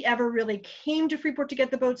think he ever really came to Freeport to get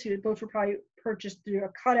the boats. The boats were probably purchased through a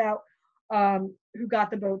cutout who got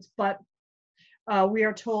the boats, but we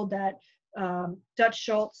are told that Dutch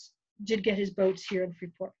Schultz did get his boats here in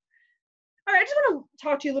Freeport. All right, I just want to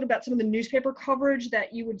talk to you a little about some of the newspaper coverage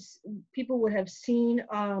that people would have seen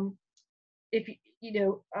if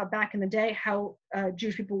back in the day, how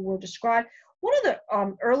Jewish people were described. One of the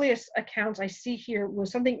earliest accounts I see here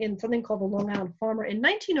was something called the Long Island Farmer in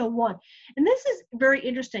 1901, and this is very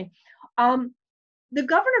interesting. The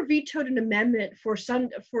governor vetoed an amendment for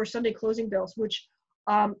Sunday closing bills, which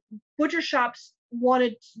butcher shops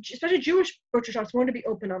wanted, especially Jewish butcher shops, wanted to be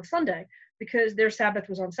open on Sunday because their Sabbath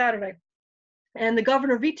was on Saturday, and the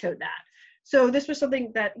governor vetoed that. So this was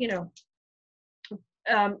something that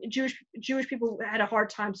Jewish people had a hard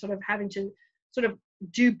time sort of having to sort of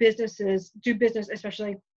do business,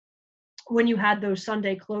 especially when you had those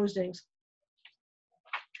Sunday closings.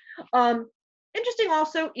 Interesting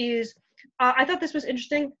also is, I thought this was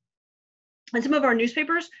interesting, in some of our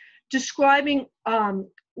newspapers describing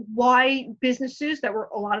why businesses a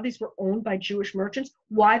lot of these were owned by Jewish merchants,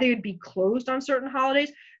 why they would be closed on certain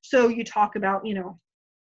holidays. So you talk about,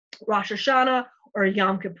 Rosh Hashanah or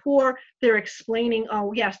Yom Kippur, they're explaining,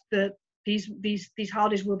 oh yes, these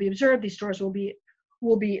holidays will be observed, these stores will be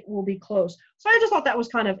closed. So I just thought that was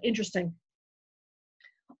kind of interesting.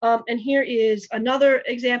 And here is another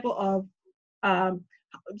example of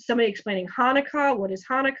somebody explaining Hanukkah. What is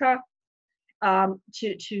Hanukkah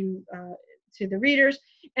to the readers?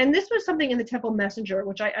 And this was something in the Temple Messenger,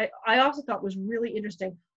 which I also thought was really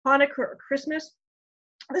interesting. Hanukkah or Christmas.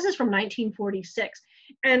 This is from 1946,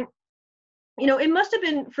 and it must have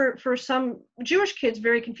been for some Jewish kids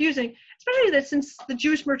very confusing, especially that since the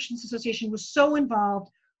Jewish Merchants Association was so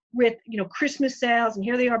involved with Christmas sales, and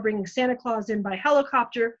here they are bringing Santa Claus in by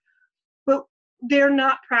helicopter, but they're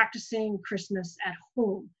not practicing Christmas at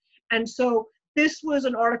home. And so this was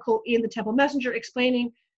an article in the Temple Messenger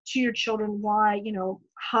explaining to your children why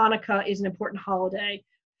Hanukkah is an important holiday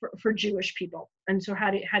for Jewish people. And so how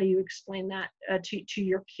do you explain that to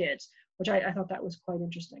your kids, which I thought that was quite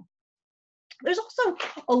interesting. There's also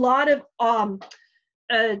a lot of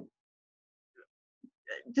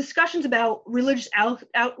discussions about religious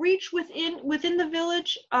outreach within the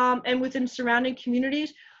village and within surrounding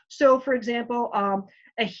communities. So, for example,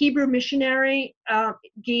 a Hebrew missionary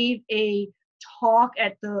gave a talk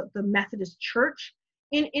at the Methodist Church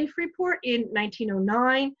in Freeport in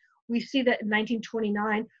 1909. We see that in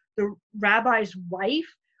 1929, the rabbi's wife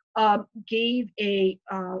gave a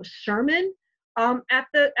sermon at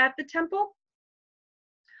the temple.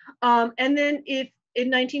 And then in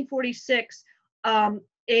 1946,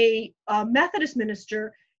 a Methodist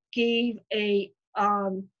minister gave a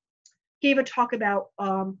gave a talk about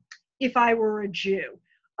If I Were a Jew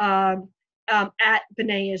at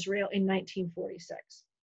B'nai Israel in 1946.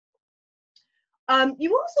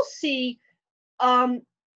 You also see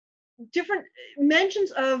different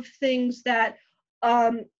mentions of things that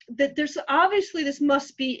that there's obviously this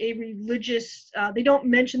must be a religious. They don't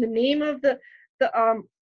mention the name of the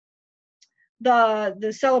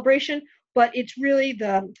celebration, but it's really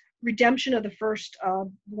the redemption of the first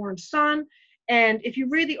born son. And if you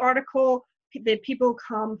read the article, the people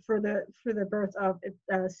come for the birth of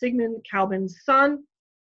Sigmund Calvin's son.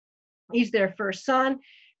 He's their first son.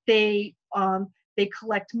 They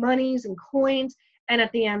collect monies and coins, and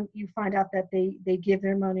at the end you find out that they give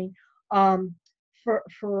their money to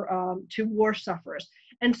war sufferers.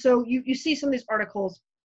 And so you see some of these articles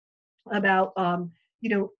about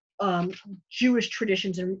Jewish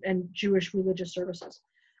traditions and Jewish religious services.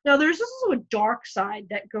 Now there's also a dark side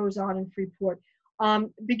that goes on in Freeport,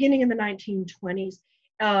 beginning in the 1920s,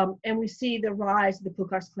 and we see the rise of the Ku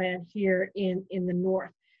Klux Klan here in the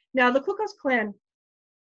North. Now the Ku Klux Klan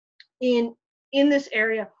in this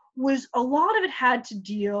area was, a lot of it had to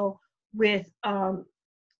deal with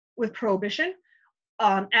prohibition.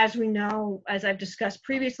 As we know, as I've discussed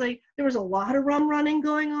previously, there was a lot of rum running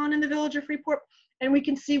going on in the village of Freeport, and we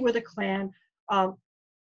can see where the Klan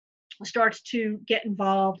starts to get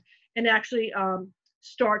involved and actually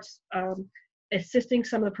starts assisting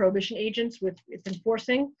some of the prohibition agents with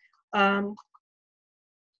enforcing the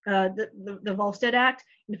Volstead Act.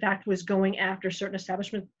 In fact, was going after certain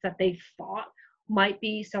establishments that they thought might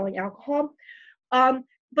be selling alcohol.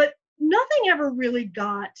 But nothing ever really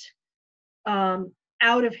got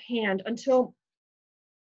out of hand until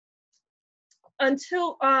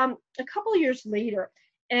a couple of years later.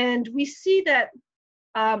 And we see that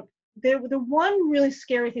the one really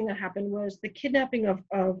scary thing that happened was the kidnapping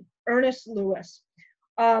of Ernest Lewis.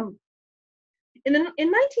 In the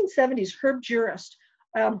 1970s, Herb Jurist,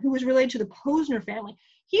 who was related to the Posner family,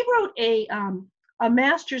 he wrote a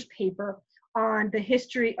master's paper on the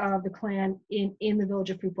history of the Klan in the village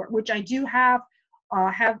of Freeport, which I do have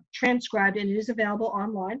transcribed, and it is available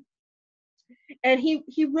online. And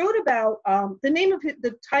he wrote about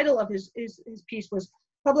the title of his piece was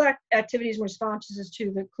Public Activities and Responses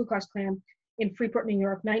to the Ku Klux Klan in Freeport, New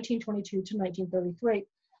York, 1922 to 1933.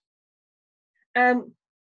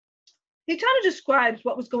 He kind of describes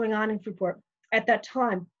what was going on in Freeport at that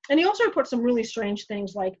time. And he also reports some really strange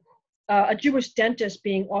things, like a Jewish dentist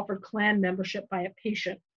being offered Klan membership by a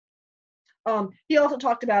patient. He also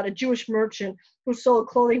talked about a Jewish merchant who sold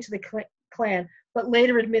clothing to the Klan, but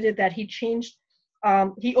later admitted that he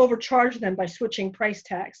overcharged them by switching price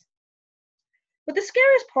tags. But the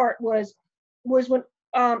scariest part was when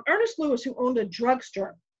Ernest Lewis, who owned a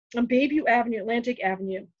drugstore on Bayview Avenue, Atlantic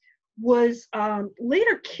Avenue, was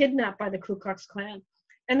later kidnapped by the Ku Klux Klan.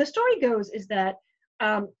 And the story goes is that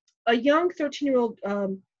a young 13-year-old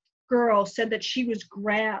girl said that she was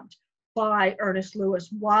grabbed by Ernest Lewis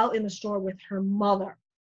while in the store with her mother.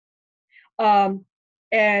 The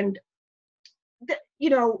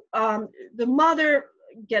mother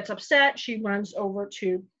gets upset. She runs over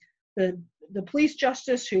to the police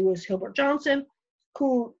justice, who was Hilbert Johnson,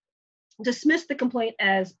 who dismissed the complaint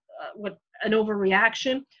as an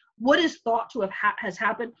overreaction. What is thought to has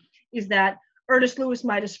happened is that Ernest Lewis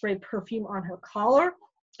might have sprayed perfume on her collar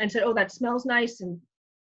and said, "Oh, that smells nice," and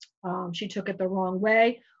she took it the wrong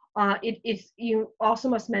way. You also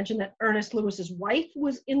must mention that Ernest Lewis's wife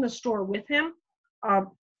was in the store with him,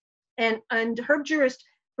 and Herb Jurist,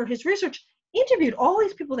 for his research, interviewed all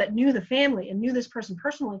these people that knew the family and knew this person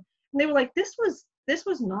personally, and they were like, this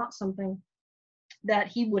was not something that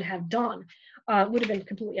he would have done. Would have been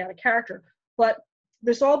completely out of character. But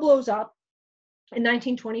this all blows up in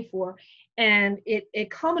 1924, and it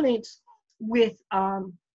culminates with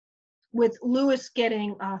Lewis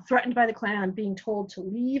getting threatened by the Klan, being told to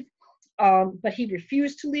leave, but he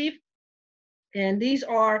refused to leave. And these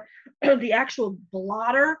are the actual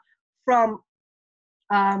blotter from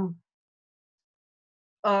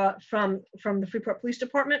the Freeport Police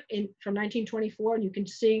Department from 1924, and you can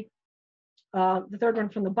see the third one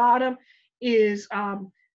from the bottom is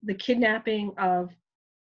the kidnapping of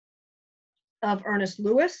Ernest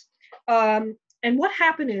Lewis. And what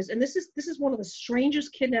happened is, and this is one of the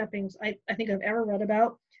strangest kidnappings I think I've ever read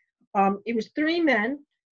about. It was 3 men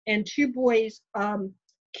and 2 boys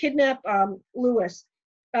kidnapped Lewis.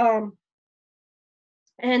 And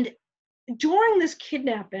during this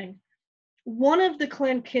kidnapping, one of the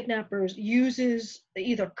Klan kidnappers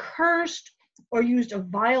either cursed or used a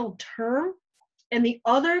vile term, and the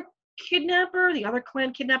other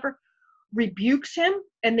Klan kidnapper, rebukes him,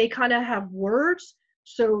 and they kind of have words.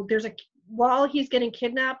 So there's while he's getting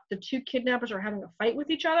kidnapped, the two kidnappers are having a fight with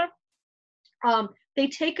each other. They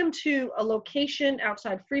take him to a location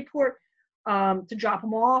outside Freeport to drop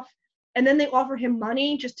him off, and then they offer him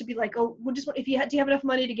money just to be like, oh, we'll just, if you do you have enough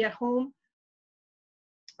money to get home?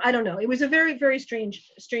 I don't know. It was a very, very strange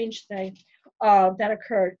thing that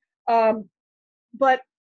occurred. But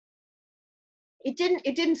it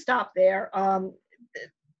didn't stop there.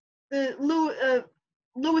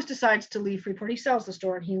 Lewis decides to leave Freeport. He sells the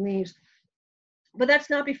store and he leaves. But that's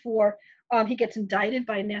not before he gets indicted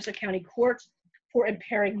by Nassau County courts for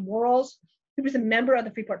impairing morals. He was a member of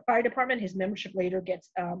the Freeport Fire Department. His membership later gets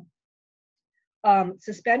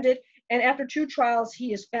suspended. And after 2 trials,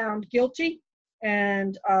 he is found guilty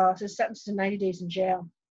and is sentenced to 90 days in jail.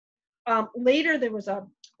 Later, there was a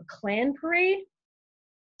Klan parade,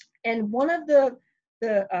 and one of the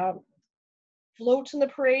floats in the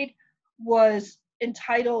parade was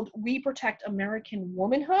entitled "We Protect American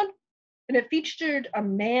Womanhood," and it featured a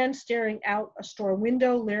man staring out a store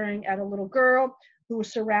window, leering at a little girl who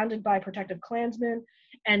was surrounded by protective Klansmen,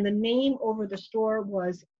 and the name over the store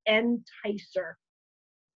was Enticer.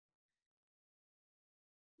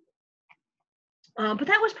 But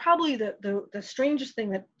that was probably the strangest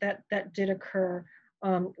thing that did occur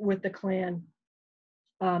with the Klan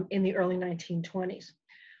in the early 1920s.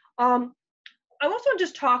 I also want to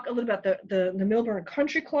just talk a little about the Millburn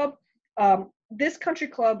Country Club. This country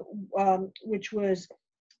club, which was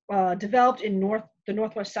developed in the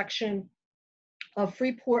northwest section of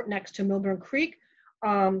Freeport next to Millburn Creek,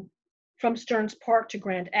 from Stearns Park to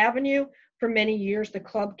Grand Avenue. For many years, the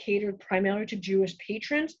club catered primarily to Jewish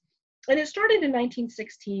patrons. And it started in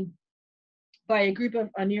 1916 by a group of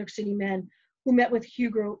New York City men who met with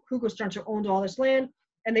Hugo Stearns, who owned all this land,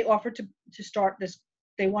 and they offered to start this.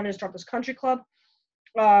 They wanted to start this country club,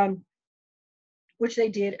 which they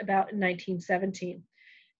did about in 1917.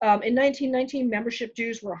 In 1919, membership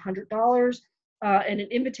dues were $100, and an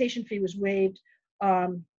invitation fee was waived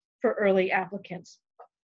for early applicants.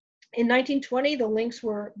 In 1920, the links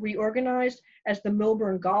were reorganized as the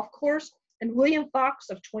Millburn Golf Course, and William Fox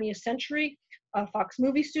of 20th Century Fox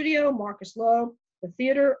Movie Studio, Marcus Lowe, the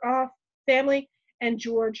theater family, and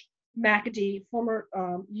George McAdee, former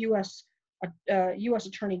U.S.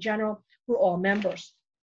 Attorney General, were all members.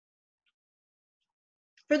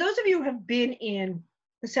 For those of you who have been in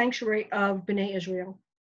the sanctuary of B'nai Israel,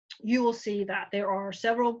 you will see that there are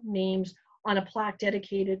several names on a plaque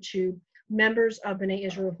dedicated to members of B'nai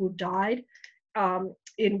Israel who died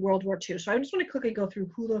in World War II. So I just want to quickly go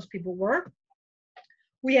through who those people were.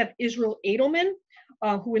 We have Israel Edelman,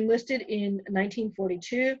 who enlisted in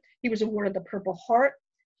 1942. He was awarded the Purple Heart.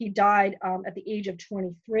 He died at the age of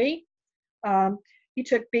 23. He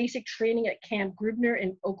took basic training at Camp Grubner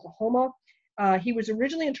in Oklahoma. He was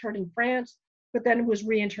originally interred in France, but then was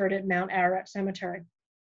reinterred at Mount Ararat Cemetery.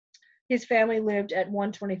 His family lived at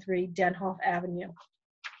 123 Denhoff Avenue.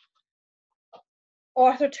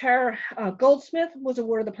 Arthur Terror Goldsmith was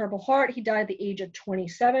awarded the Purple Heart. He died at the age of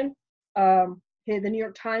 27. The New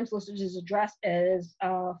York Times listed his address as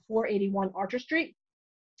 481 Archer Street.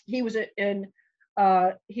 He was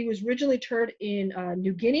originally interred in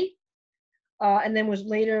New Guinea, and then was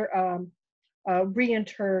later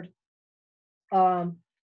reinterred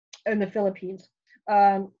in the Philippines.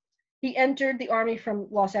 He entered the Army from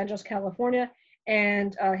Los Angeles, California,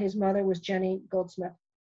 and his mother was Jenny Goldsmith.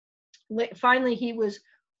 Finally, he was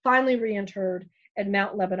reinterred at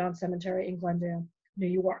Mount Lebanon Cemetery in Glendale, New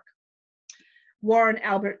York. Warren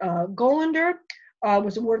Albert Golander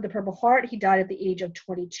was awarded the Purple Heart. He died at the age of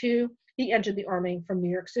 22. He entered the Army from New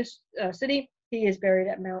York City. He is buried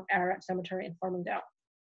at Mount Ararat Cemetery in Farmingdale.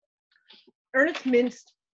 Ernest Mintz,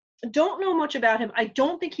 don't know much about him. I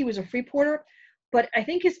don't think he was a Freeporter, but I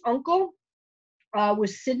think his uncle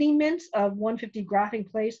was Sidney Mintz of 150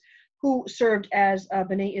 Graffing Place, who served as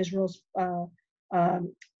B'nai Israel's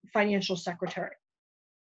financial secretary.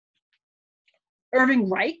 Irving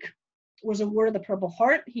Reich was awarded the Purple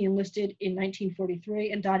Heart. He enlisted in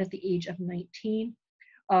 1943 and died at the age of 19.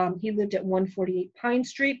 He lived at 148 Pine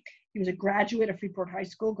Street. He was a graduate of Freeport High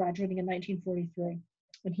School, graduating in 1943.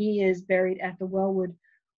 And he is buried at the Wellwood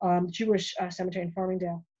Jewish Cemetery in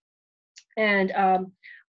Farmingdale. And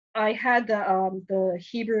I had the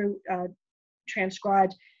Hebrew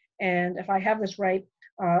transcribed, and if I have this right,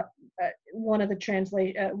 one of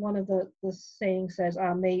the sayings says,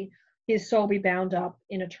 "May his soul be bound up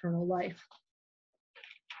in eternal life."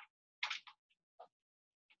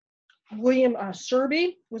 William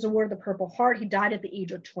Serby was awarded the Purple Heart. He died at the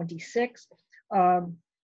age of 26.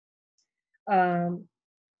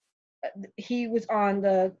 He was on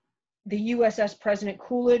the USS President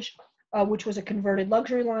Coolidge, which was a converted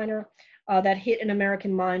luxury liner. that hit an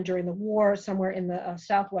American mine during the war somewhere in the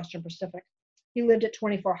southwestern Pacific. He lived at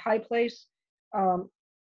 24 High Place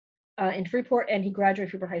in Freeport, and he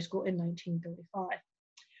graduated Freeport High School in 1935.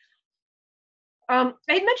 I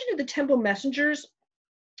had mentioned the Temple Messengers.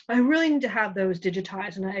 I really need to have those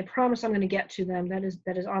digitized, and I promise I'm going to get to them. That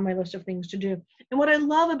is on my list of things to do. And what I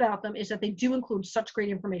love about them is that they do include such great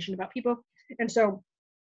information about people. And so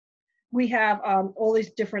we have all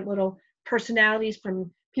these different little personalities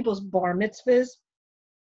from people's bar mitzvahs.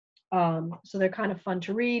 So they're kind of fun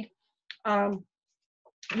to read.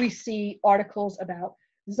 We see articles about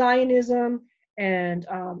Zionism and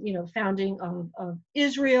founding of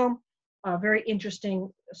Israel. Very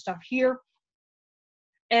interesting stuff here.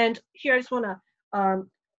 And here I just want to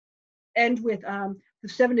end with the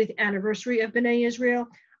 70th anniversary of B'nai Israel.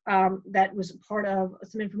 That was part of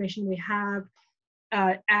some information we have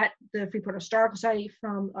at the Freeport Historical Society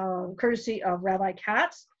from courtesy of Rabbi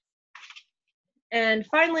Katz. And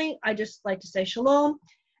finally, I just like to say shalom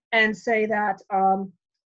and say that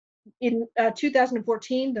in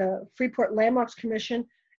 2014, the Freeport Landmarks Commission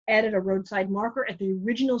added a roadside marker at the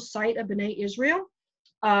original site of B'nai Israel,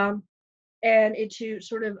 and it to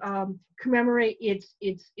sort of commemorate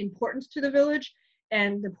its importance to the village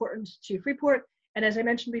and the importance to Freeport. And as I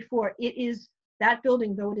mentioned before, it is that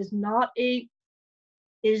building, though it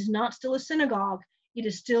is not still a synagogue, it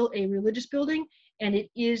is still a religious building, and it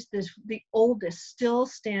is the oldest still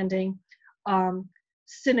standing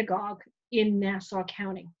synagogue in Nassau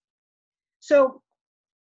County. So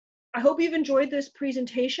I hope you've enjoyed this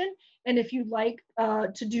presentation, and if you'd like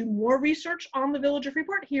to do more research on the village of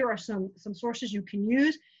Freeport, here are some sources you can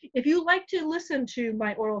use. If you like to listen to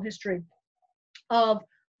my oral history of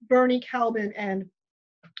Bernie Kalbin and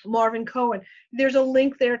Marvin Cohen, there's a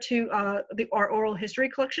link there to our oral history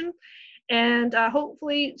collection, and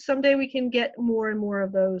hopefully someday we can get more and more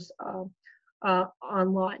of those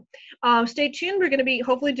online. Stay tuned. We're going to be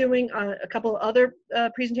hopefully doing a couple of other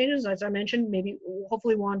presentations, as I mentioned, maybe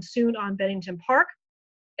hopefully one soon on Bennington Park,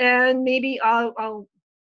 and maybe I'll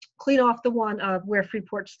clean off the one of where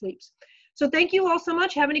Freeport sleeps. So thank you all so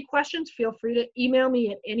much. Have any questions, feel free to email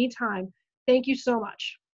me at any time. Thank you so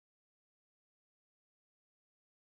much.